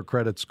stellar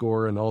credit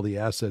score and all the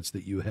assets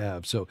that you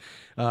have. So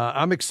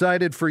I'm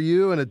excited for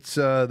you, and it's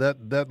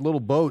that little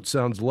boat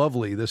sounds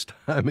lovely this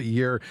time of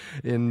year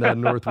in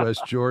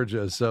Northwest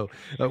Georgia. So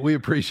we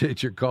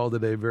appreciate your call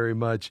today very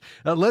much.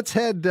 Let's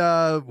head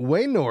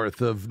way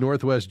north of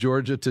Northwest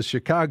Georgia to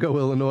Chicago,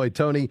 Illinois.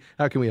 Tony,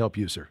 how can we help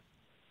you, sir?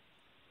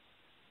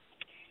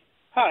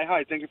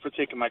 Hi. Thank you for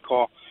taking my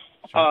call.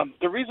 Sure.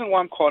 The reason why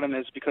I'm calling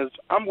is because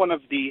I'm one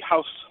of the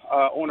house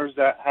owners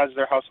that has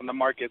their house on the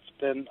market.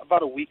 It's been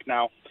about a week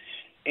now,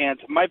 and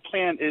my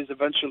plan is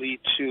eventually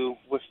to,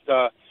 with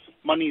the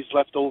monies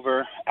left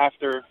over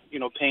after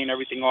paying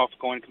everything off,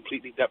 going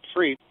completely debt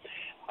free,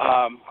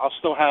 I'll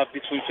still have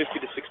between 50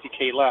 to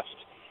 60K left.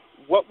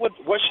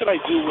 What should I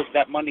do with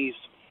that monies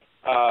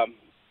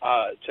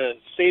to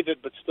save it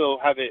but still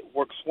have it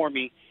work for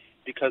me?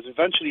 Because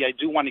eventually I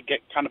do want to get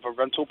kind of a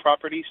rental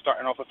property,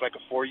 starting off with like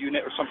a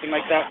 4-unit or something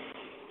like that,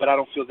 but I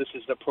don't feel this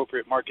is the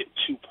appropriate market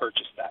to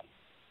purchase that.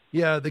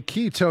 Yeah, the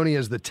key, Tony,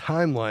 is the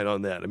timeline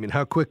on that. I mean,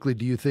 how quickly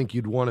do you think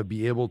you'd want to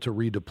be able to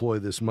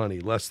redeploy this money?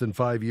 Less than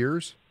 5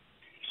 years?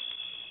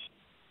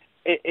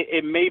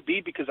 It may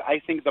be, because I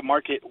think the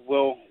market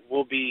will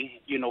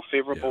be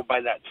favorable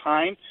by that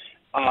time.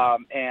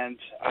 And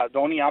the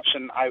only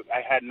option I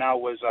had now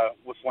was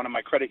with one of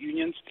my credit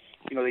unions.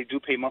 They do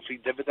pay monthly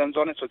dividends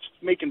on it, so it's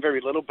making very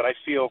little, but I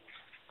feel,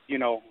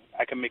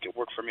 I can make it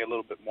work for me a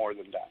little bit more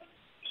than that.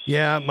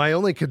 Yeah, my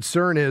only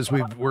concern is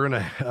we're in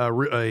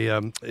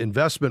a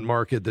investment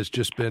market that's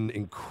just been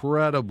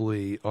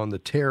incredibly on the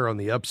tear on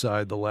the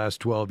upside the last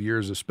 12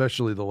 years,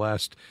 especially the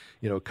last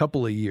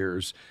couple of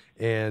years.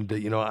 And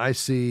I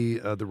see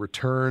the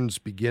returns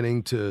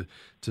beginning to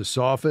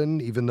soften,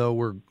 even though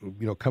we're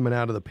coming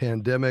out of the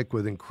pandemic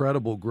with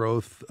incredible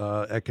growth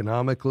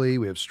economically.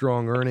 We have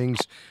strong earnings.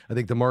 I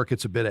think the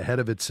market's a bit ahead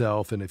of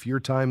itself. And if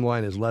your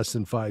timeline is less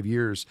than 5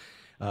 years,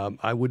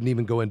 I wouldn't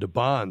even go into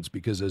bonds,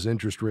 because as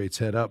interest rates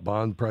head up,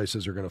 bond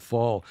prices are going to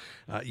fall.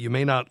 You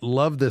may not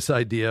love this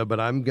idea, but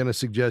I'm going to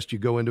suggest you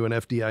go into an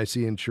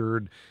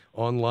FDIC-insured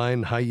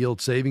online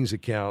high-yield savings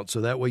account, so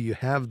that way you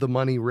have the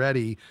money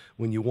ready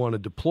when you want to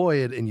deploy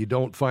it, and you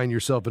don't find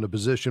yourself in a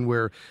position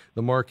where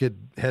the market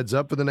heads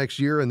up for the next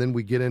year and then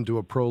we get into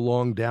a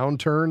prolonged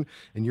downturn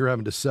and you're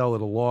having to sell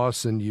at a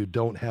loss and you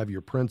don't have your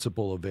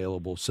principal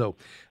available. So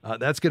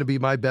that's going to be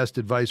my best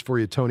advice for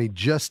you, Tony,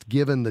 just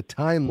given the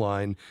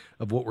timeline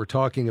of what we're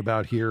talking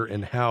about here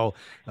and how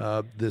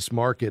this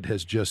market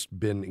has just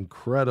been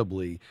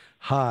incredibly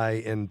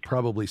high and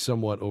probably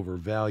somewhat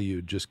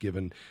overvalued, just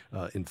given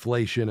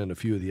inflation and a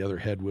few of the other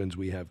headwinds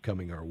we have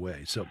coming our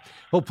way. So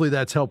hopefully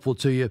that's helpful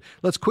to you.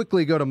 Let's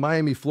quickly go to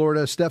Miami,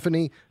 Florida.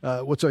 Stephanie,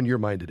 what's on your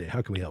mind today?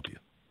 How can we help you?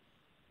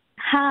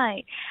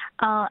 Hi,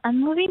 I'm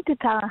moving to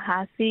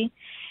Tallahassee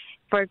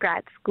for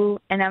grad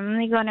school, and I'm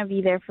only going to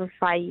be there for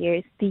 5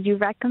 years. Do you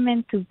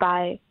recommend to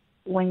buy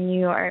when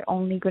you are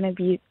only going to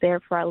be there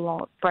for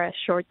a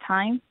short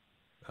time?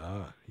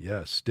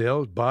 Yes.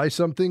 Dale, buy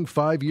something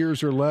 5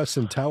 years or less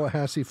in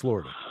Tallahassee,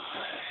 Florida.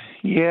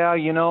 Yeah,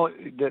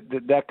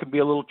 that could be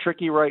a little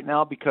tricky right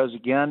now because,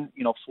 again,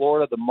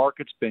 Florida, the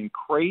market's been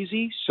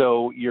crazy,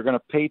 so you're going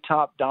to pay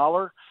top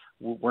dollar.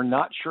 We're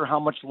not sure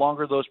how much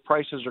longer those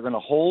prices are going to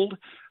hold.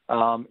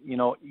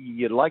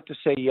 You'd like to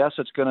say, yes,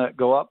 it's going to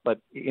go up, but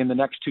in the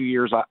next 2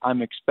 years,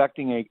 I'm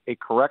expecting a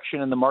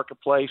correction in the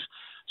marketplace.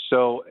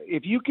 So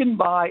if you can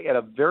buy at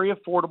a very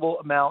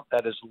affordable amount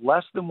that is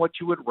less than what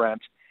you would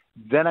rent,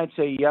 then I'd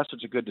say, yes,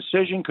 it's a good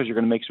decision because you're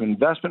going to make some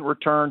investment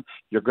return.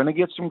 You're going to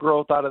get some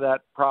growth out of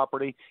that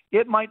property.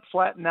 It might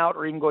flatten out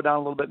or even go down a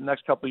little bit in the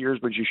next couple of years,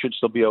 but you should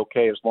still be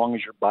okay as long as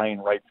you're buying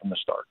right from the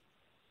start.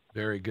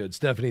 Very good.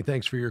 Stephanie,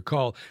 thanks for your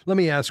call. Let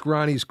me ask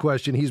Ronnie's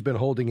question. He's been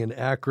holding in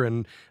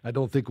Akron. I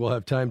don't think we'll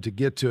have time to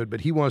get to it,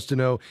 but he wants to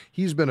know,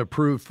 he's been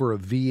approved for a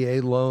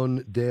VA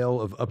loan, Dale,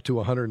 of up to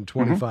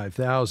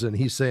 $125,000.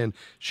 He's saying,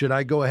 should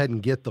I go ahead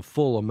and get the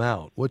full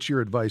amount? What's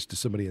your advice to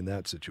somebody in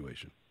that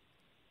situation?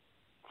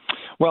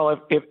 Well,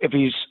 if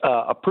he's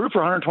approved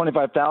for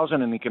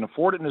 $125,000 and he can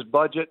afford it in his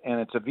budget and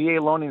it's a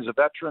VA loan and he's a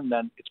veteran,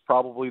 then it's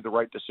probably the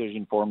right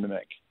decision for him to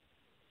make.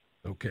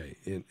 Okay.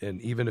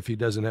 And even if he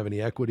doesn't have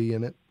any equity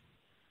in it?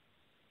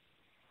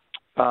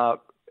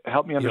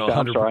 Help me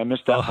understand. I'm sorry, I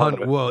missed that part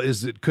of it. Well,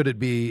 could it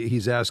be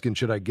he's asking,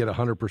 should I get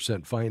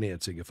 100%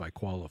 financing if I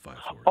qualify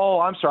for it? Oh,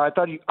 I'm sorry.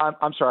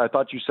 I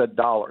thought you said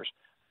dollars.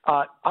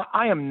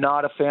 I am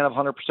not a fan of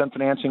 100%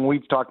 financing.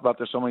 We've talked about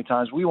this so many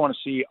times. We want to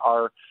see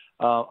our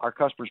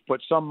customers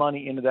put some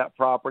money into that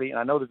property, and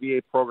I know the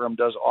VA program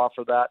does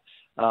offer that.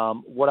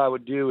 What I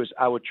would do is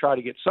I would try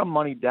to get some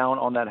money down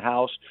on that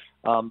house.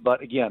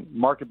 But again,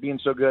 market being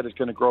so good, it's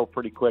going to grow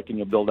pretty quick, and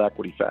you'll build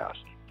equity fast.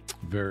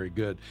 Very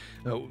good.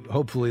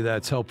 Hopefully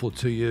that's helpful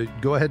to you.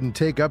 Go ahead and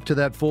take up to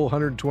that full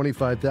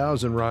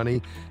 $125,000,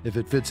 Ronnie, if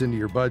it fits into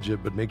your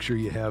budget, but make sure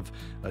you have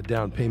a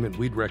down payment.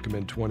 We'd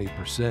recommend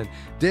 20%.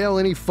 Dale,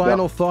 any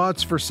final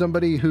thoughts for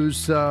somebody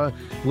who's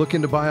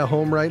looking to buy a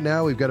home right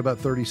now? We've got about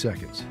 30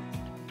 seconds.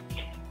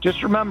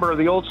 Just remember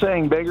the old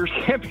saying, beggars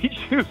can't be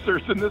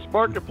choosers in this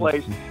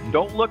marketplace.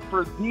 Don't look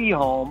for the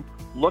home.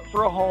 Look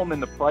for a home in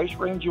the price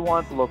range you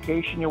want, the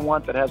location you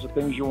want, that has the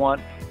things you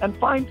want, and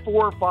find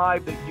 4 or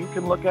 5 that you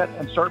can look at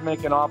and start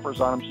making offers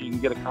on them so you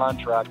can get a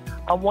contract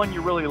on one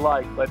you really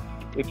like. But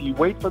if you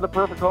wait for the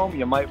perfect home,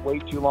 you might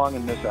wait too long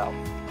and miss out.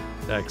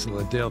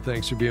 Excellent. Dale,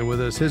 thanks for being with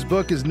us. His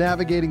book is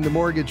Navigating the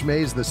Mortgage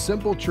Maze, The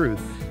Simple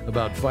Truth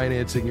About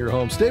Financing Your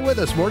Home. Stay with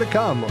us. More to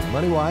come on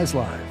MoneyWise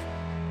Live.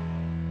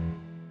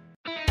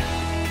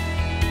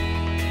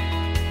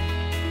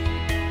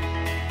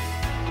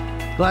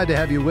 Glad to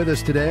have you with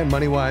us today on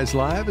MoneyWise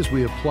Live as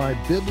we apply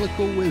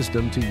biblical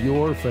wisdom to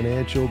your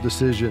financial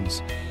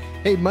decisions.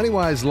 Hey,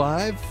 MoneyWise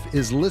Live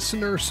is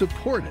listener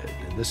supported,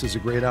 and this is a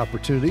great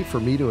opportunity for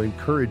me to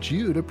encourage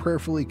you to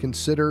prayerfully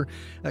consider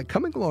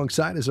coming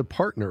alongside as a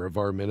partner of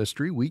our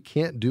ministry. We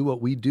can't do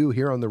what we do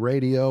here on the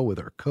radio with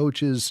our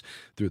coaches,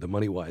 through the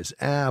MoneyWise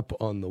app,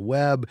 on the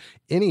web,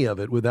 any of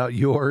it without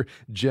your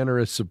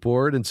generous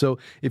support. And so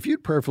if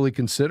you'd prayerfully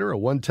consider a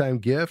one-time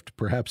gift,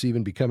 perhaps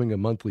even becoming a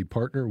monthly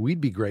partner, we'd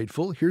be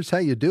grateful. Here's how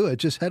you do it.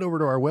 Just head over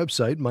to our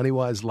website,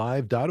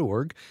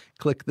 moneywiselive.org.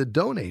 Click the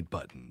donate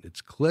button.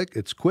 It's quick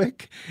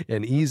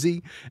and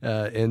easy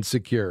and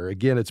secure.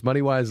 Again, it's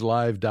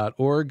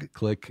moneywiselive.org.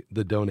 Click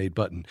the donate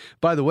button.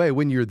 By the way,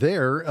 when you're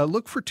there,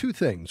 look for 2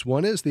 things.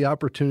 One is the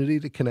opportunity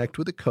to connect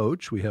with a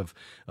coach. We have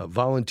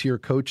volunteer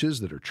coaches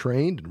that are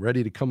trained and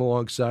ready to come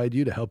alongside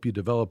you to help you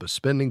develop a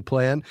spending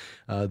plan.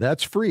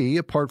 That's free,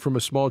 apart from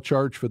a small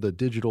charge for the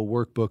digital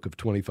workbook of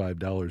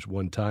 $25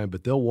 one time,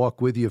 but they'll walk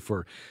with you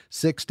for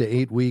 6 to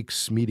 8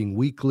 weeks, meeting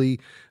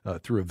weekly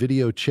through a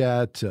video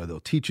chat.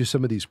 They'll teach you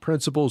some of these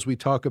principles we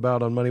talk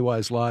about on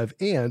MoneyWise Live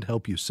and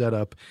help you set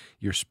up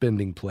your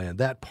spending plan.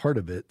 That part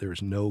of it,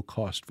 there's no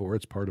cost for.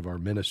 It's part of our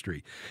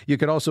ministry. You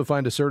can also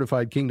find a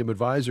certified Kingdom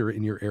advisor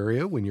in your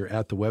area. When you're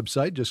at the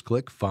website, just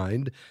click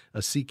Find a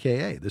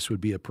CKA. This would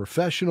be a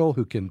professional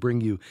who can bring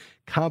you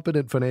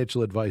competent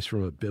financial advice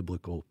from a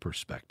biblical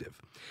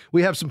perspective.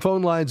 We have some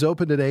phone lines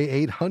open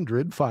today,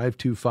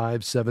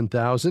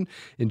 800-525-7000.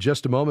 In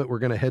just a moment, we're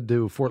going to head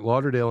to Fort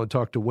Lauderdale and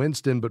talk to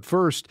Winston. But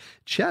first,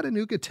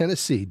 Chattanooga,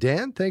 Tennessee.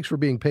 Dan, thanks for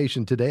being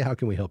patient today. How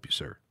can we help you,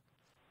 sir?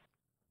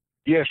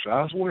 Yes,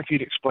 I was wondering if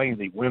you'd explain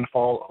the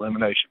windfall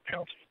elimination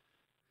penalty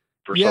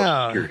for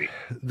Social Security.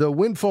 The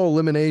windfall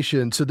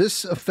elimination. So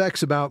this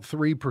affects about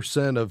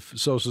 3% of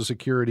Social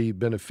Security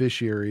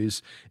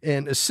beneficiaries.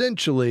 And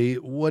essentially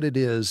what it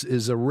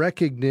is a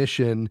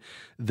recognition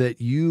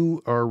that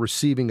you are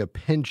receiving a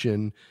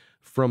pension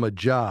from a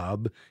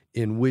job,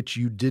 in which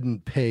you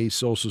didn't pay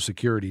Social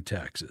Security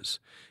taxes.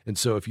 And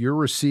so if you're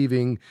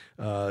receiving,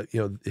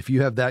 if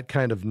you have that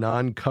kind of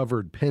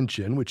non-covered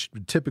pension, which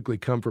would typically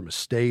come from a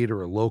state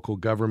or a local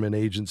government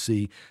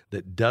agency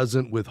that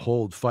doesn't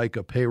withhold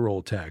FICA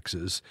payroll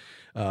taxes,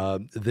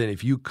 then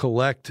if you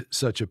collect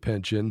such a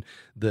pension,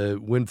 the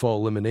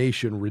windfall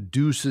elimination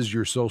reduces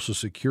your Social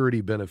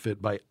Security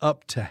benefit by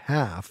up to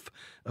half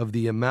of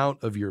the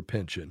amount of your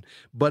pension,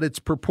 but it's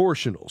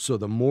proportional. So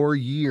the more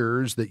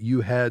years that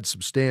you had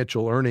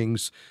substantial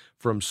earnings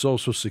from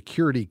Social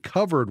Security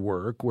covered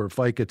work where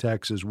FICA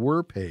taxes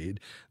were paid,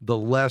 the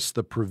less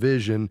the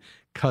provision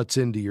cuts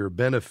into your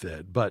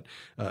benefit. But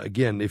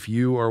again, if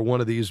you are one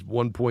of these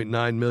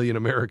 1.9 million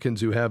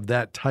Americans who have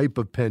that type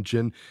of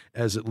pension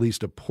as at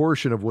least a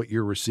portion of what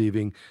you're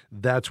receiving,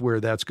 that's where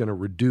that's going to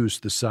reduce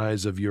the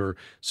size of your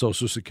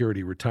Social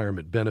Security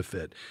retirement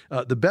benefit.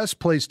 The best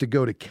place to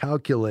go to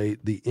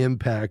calculate the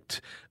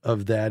impact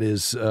of that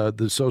is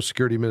the Social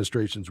Security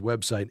Administration's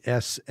website,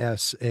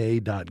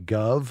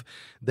 ssa.gov.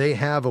 They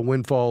have a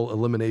windfall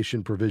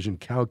elimination provision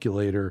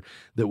calculator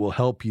that will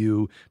help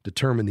you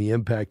determine the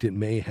impact it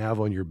may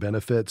have on your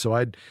benefit. So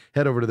I'd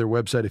head over to their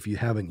website if you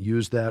haven't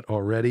used that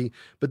already.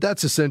 But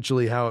that's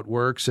essentially how it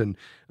works. And,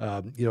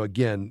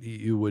 again,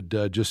 you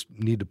would just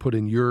need to put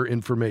in your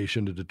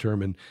information to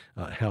determine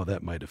how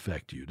that might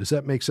affect you. Does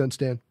that make sense,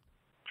 Dan?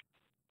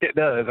 It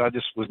does. I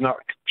just was not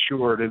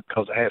sure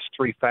because it has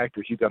three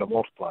factors you got to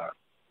multiply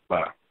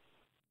by.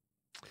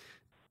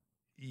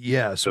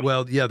 Yes.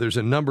 Well, yeah, there's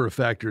a number of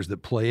factors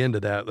that play into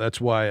that. That's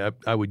why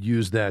I would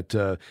use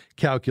that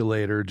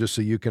calculator just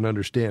so you can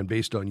understand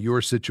based on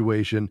your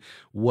situation,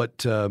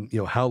 what,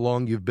 how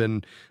long you've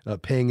been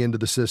paying into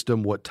the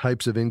system, what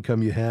types of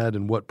income you had,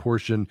 and what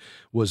portion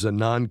was a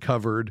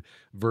non-covered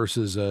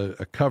versus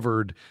a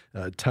covered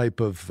type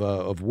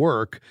of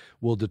work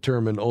will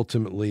determine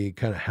ultimately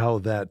kind of how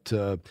that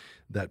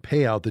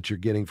payout that you're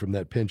getting from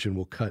that pension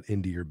will cut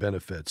into your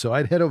benefit. So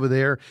I'd head over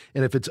there,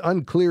 and if it's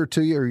unclear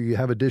to you or you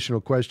have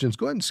additional questions,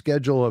 go ahead and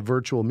schedule a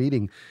virtual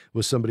meeting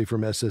with somebody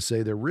from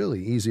SSA. They're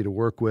really easy to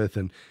work with,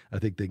 and I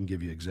think they can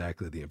give you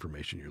exactly the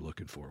information you're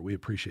looking for. We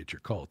appreciate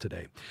your call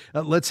today.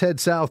 Let's head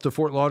south to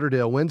Fort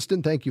Lauderdale.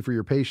 Winston, thank you for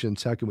your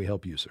patience. How can we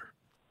help you, sir?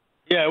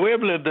 Yeah,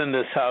 we've lived in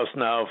this house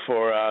now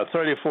for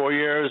 34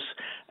 years,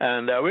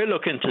 and we're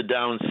looking to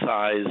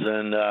downsize.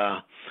 And,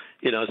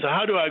 so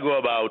how do I go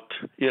about,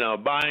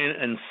 buying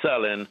and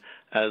selling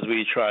as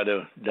we try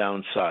to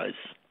downsize?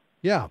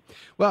 Yeah.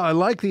 Well, I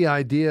like the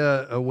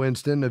idea,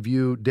 Winston, of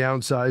you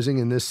downsizing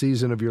in this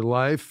season of your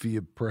life.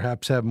 You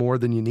perhaps have more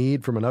than you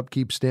need from an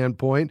upkeep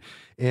standpoint,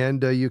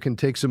 and you can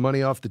take some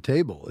money off the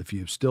table. If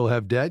you still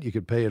have debt, you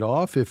could pay it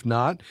off. If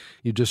not,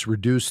 you just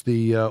reduce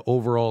the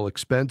overall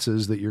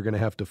expenses that you're going to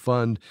have to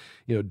fund,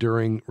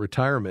 during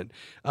retirement.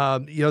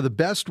 The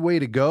best way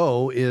to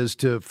go is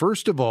to,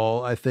 first of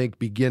all, I think,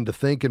 begin to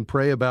think and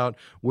pray about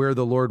where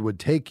the Lord would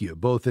take you,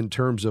 both in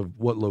terms of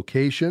what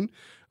location,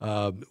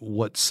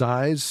 what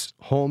size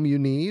home you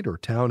need or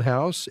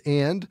townhouse,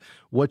 and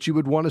what you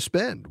would want to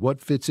spend, what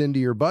fits into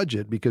your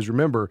budget. Because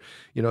remember,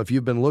 if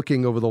you've been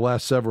looking over the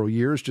last several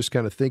years, just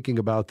kind of thinking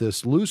about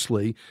this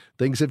loosely,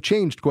 things have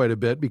changed quite a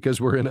bit because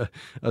we're in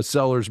a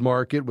seller's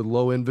market with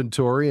low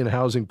inventory and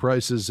housing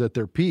prices at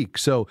their peak.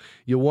 So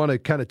you want to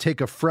kind of take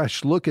a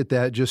fresh look at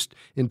that just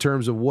in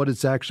terms of what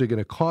it's actually going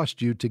to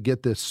cost you to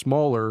get this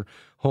smaller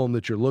home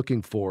that you're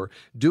looking for.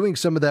 Doing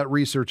some of that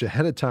research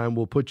ahead of time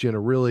will put you in a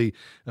really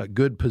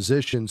good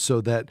position so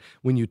that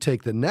when you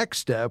take the next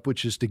step,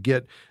 which is to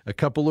get a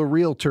couple of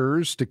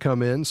realtors to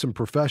come in, some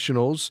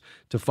professionals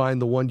to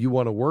find the one you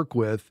want to work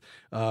with,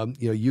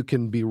 you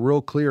can be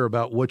real clear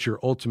about what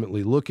you're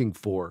ultimately looking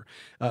for.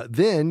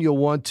 Then you'll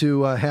want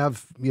to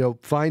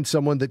find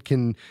someone that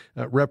can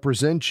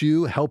represent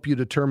you, help you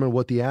determine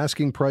what the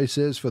asking price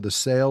is for the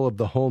sale of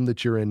the home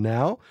that you're in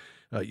now.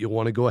 You'll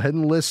want to go ahead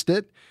and list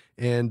it.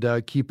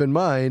 And keep in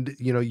mind,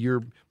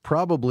 you're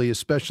probably,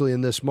 especially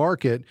in this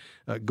market,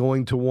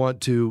 going to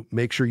want to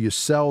make sure you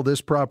sell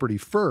this property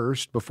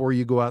first before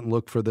you go out and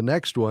look for the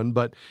next one.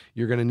 But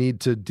you're going to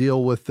need to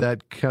deal with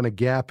that kind of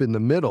gap in the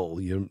middle.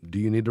 Do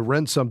you need to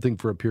rent something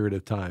for a period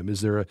of time?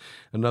 Is there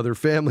another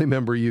family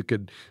member you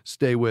could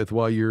stay with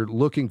while you're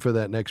looking for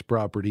that next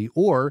property?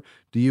 Or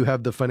do you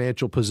have the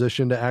financial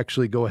position to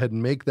actually go ahead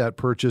and make that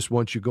purchase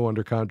once you go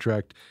under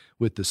contract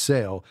with the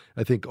sale?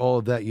 I think all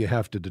of that you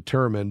have to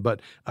determine,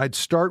 but I'd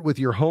start with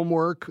your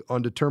homework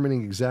on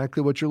determining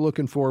exactly what you're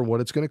looking for and what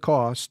it's going to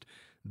cost.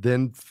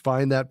 Then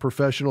find that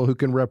professional who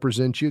can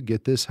represent you,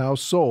 get this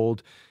house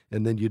sold,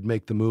 and then you'd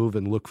make the move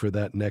and look for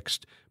that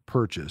next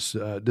purchase.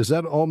 Does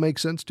that all make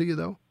sense to you,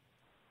 though?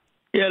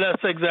 Yeah,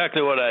 that's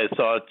exactly what I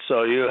thought.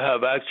 So you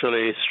have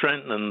actually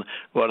strengthened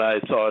what I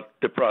thought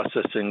the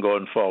process in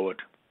going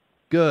forward.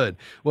 Good.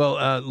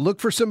 Well, look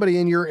for somebody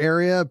in your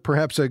area,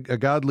 perhaps a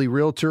godly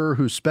realtor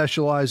who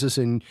specializes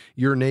in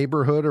your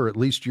neighborhood or at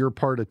least your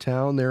part of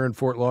town there in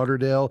Fort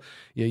Lauderdale.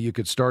 You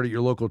could start at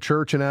your local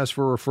church and ask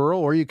for a referral,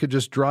 or you could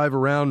just drive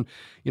around,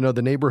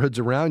 the neighborhoods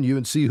around you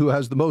and see who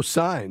has the most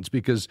signs,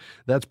 because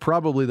that's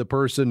probably the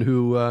person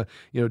who,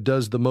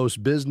 does the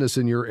most business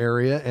in your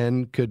area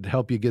and could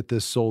help you get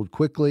this sold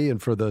quickly and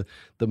for the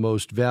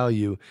most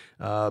value.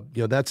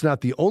 That's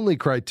not the only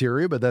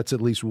criteria, but that's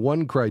at least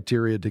one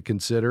criteria to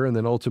consider. And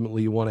then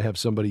ultimately you want to have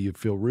somebody you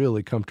feel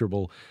really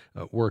comfortable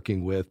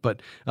working with.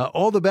 But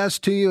all the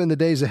best to you in the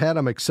days ahead.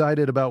 I'm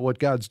excited about what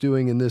God's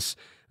doing in this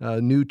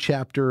new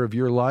chapter of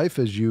your life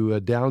as you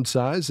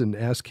downsize and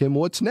ask him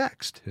what's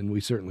next. And we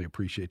certainly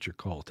appreciate your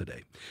call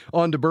today.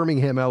 On to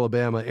Birmingham,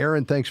 Alabama.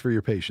 Aaron, thanks for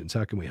your patience.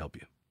 How can we help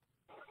you?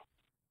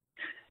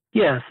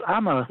 Yes,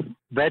 I'm a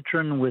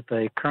veteran with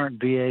a current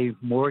VA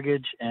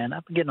mortgage, and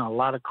I've been getting a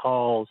lot of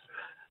calls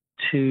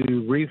to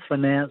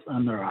refinance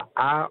under a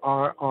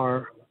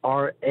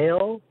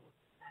IRRL,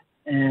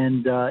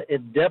 and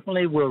it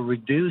definitely will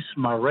reduce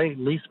my rate at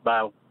least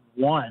by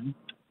 1%.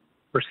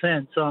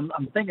 So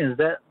I'm thinking, is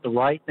that the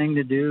right thing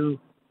to do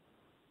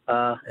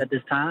at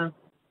this time?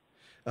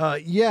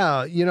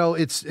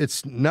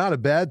 It's not a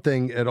bad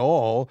thing at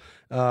all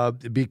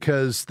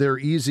because they're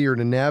easier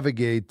to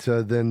navigate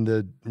than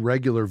the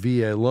regular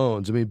VA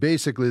loans. I mean,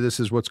 basically, this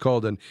is what's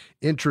called an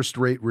interest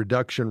rate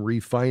reduction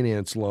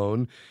refinance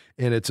loan,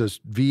 and it's a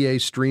VA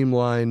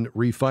streamline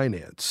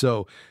refinance.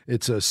 So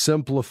it's a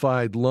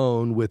simplified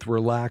loan with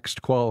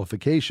relaxed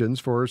qualifications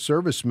for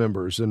service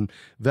members and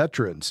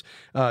veterans.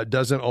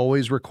 Doesn't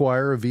always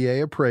require a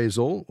VA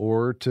appraisal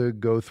or to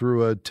go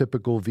through a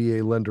typical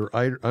VA lender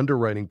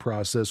underwriting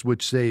process,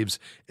 which saves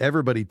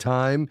everybody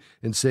time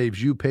and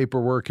saves you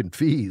paperwork and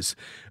fees.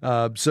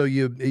 So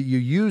you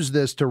use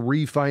this to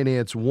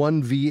refinance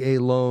one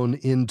VA loan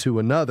into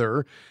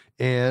another.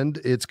 And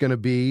it's going to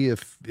be,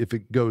 if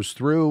it goes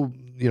through,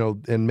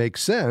 and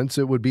makes sense,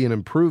 it would be an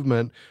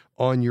improvement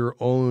on your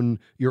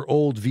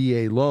old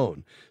VA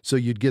loan. So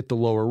you'd get the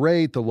lower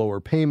rate, the lower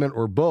payment,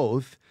 or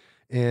both.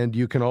 And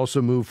you can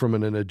also move from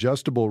an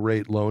adjustable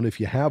rate loan, if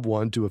you have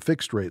one, to a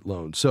fixed rate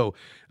loan. So,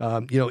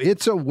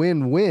 it's a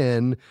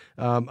win-win.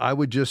 I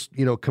would just,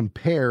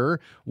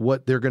 compare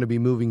what they're going to be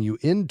moving you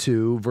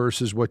into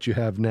versus what you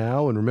have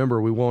now. And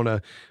remember, we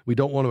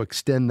don't want to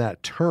extend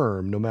that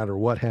term no matter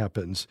what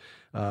happens.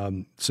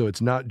 So it's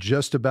not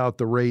just about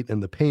the rate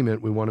and the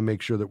payment. We want to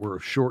make sure that we're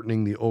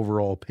shortening the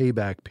overall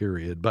payback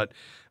period. But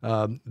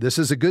this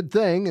is a good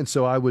thing, and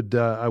so I would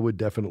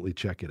definitely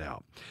check it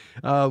out.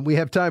 We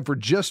have time for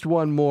just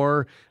one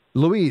more.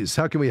 Louise,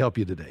 how can we help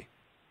you today?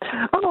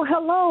 Oh,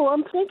 hello.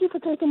 Thank you for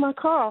taking my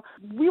call.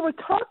 We were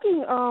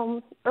talking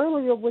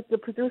earlier with the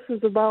producers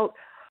about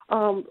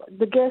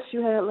the guest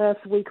you had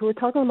last week. We were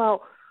talking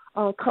about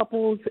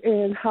couples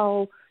and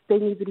how they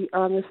need to be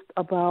honest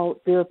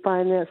about their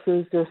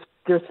finances, their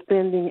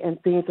spending,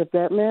 and things of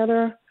that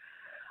matter.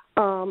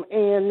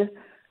 And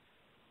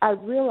I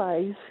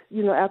realized,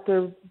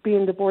 after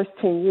being divorced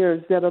 10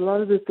 years, that a lot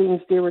of the things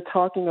they were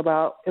talking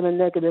about in a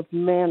negative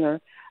manner,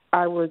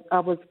 I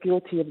was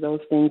guilty of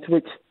those things,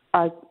 which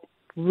I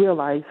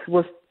realized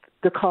was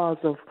the cause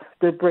of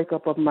the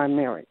breakup of my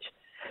marriage.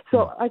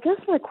 So I guess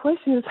my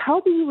question is,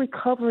 how do you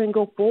recover and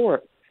go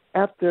forward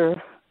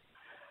after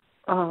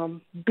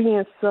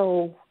being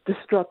so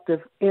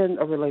destructive in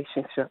a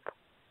relationship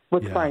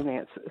with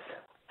finances?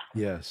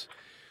 Yes.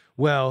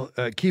 Well,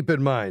 keep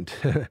in mind,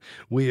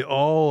 we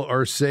all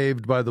are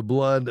saved by the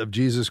blood of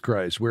Jesus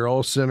Christ. We're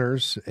all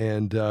sinners,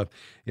 and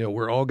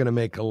we're all going to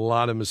make a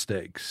lot of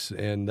mistakes,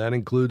 and that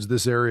includes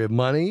this area of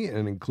money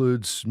and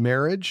includes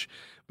marriage.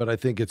 But I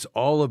think it's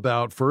all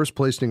about first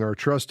placing our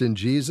trust in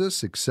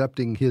Jesus,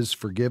 accepting his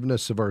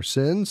forgiveness of our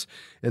sins,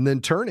 and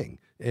then turning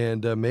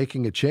and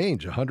making a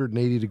change, a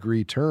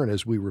 180-degree turn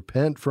as we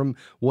repent from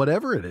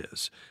whatever it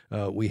is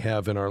we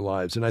have in our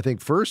lives. And I think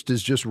first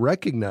is just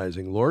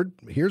recognizing, Lord,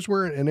 here's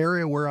an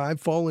area where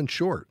I've fallen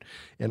short,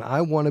 and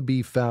I want to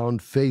be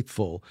found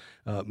faithful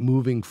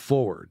moving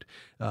forward.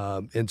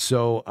 And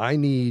so I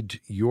need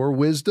your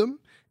wisdom,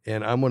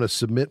 and I'm going to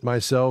submit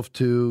myself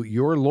to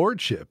your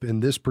lordship in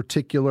this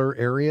particular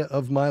area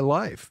of my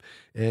life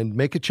and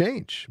make a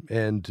change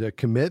and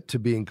commit to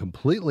being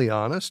completely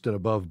honest and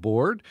above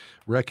board,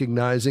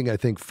 recognizing, I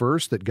think,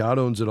 first that God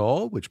owns it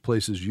all, which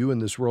places you in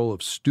this role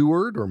of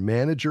steward or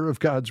manager of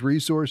God's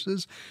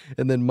resources,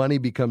 and then money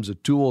becomes a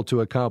tool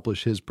to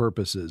accomplish his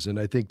purposes. And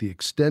I think the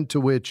extent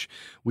to which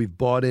we've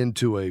bought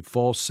into a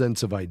false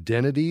sense of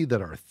identity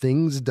that our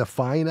things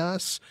define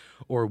us,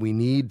 or we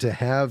need to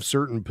have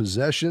certain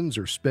possessions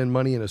or spend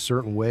money in a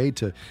certain way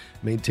to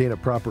maintain a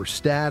proper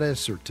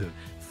status or to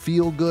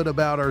feel good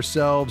about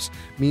ourselves,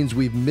 means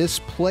we've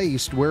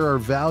misplaced where our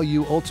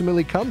value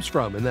ultimately comes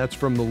from, and that's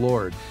from the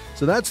Lord.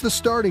 So that's the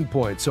starting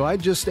point. So I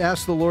just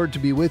ask the Lord to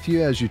be with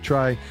you as you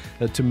try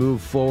to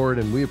move forward,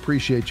 and we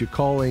appreciate you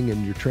calling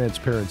and your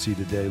transparency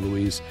today,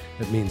 Louise.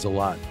 It means a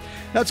lot.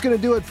 That's going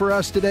to do it for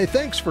us today.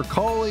 Thanks for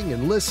calling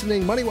and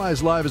listening.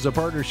 MoneyWise Live is a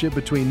partnership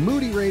between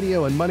Moody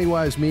Radio and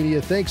MoneyWise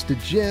Media. Thanks to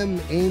Jim,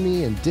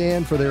 Amy, and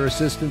Dan for their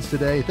assistance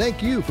today.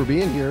 Thank you for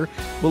being here.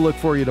 We'll look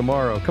for you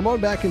tomorrow. Come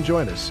on back and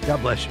join us.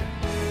 God bless you.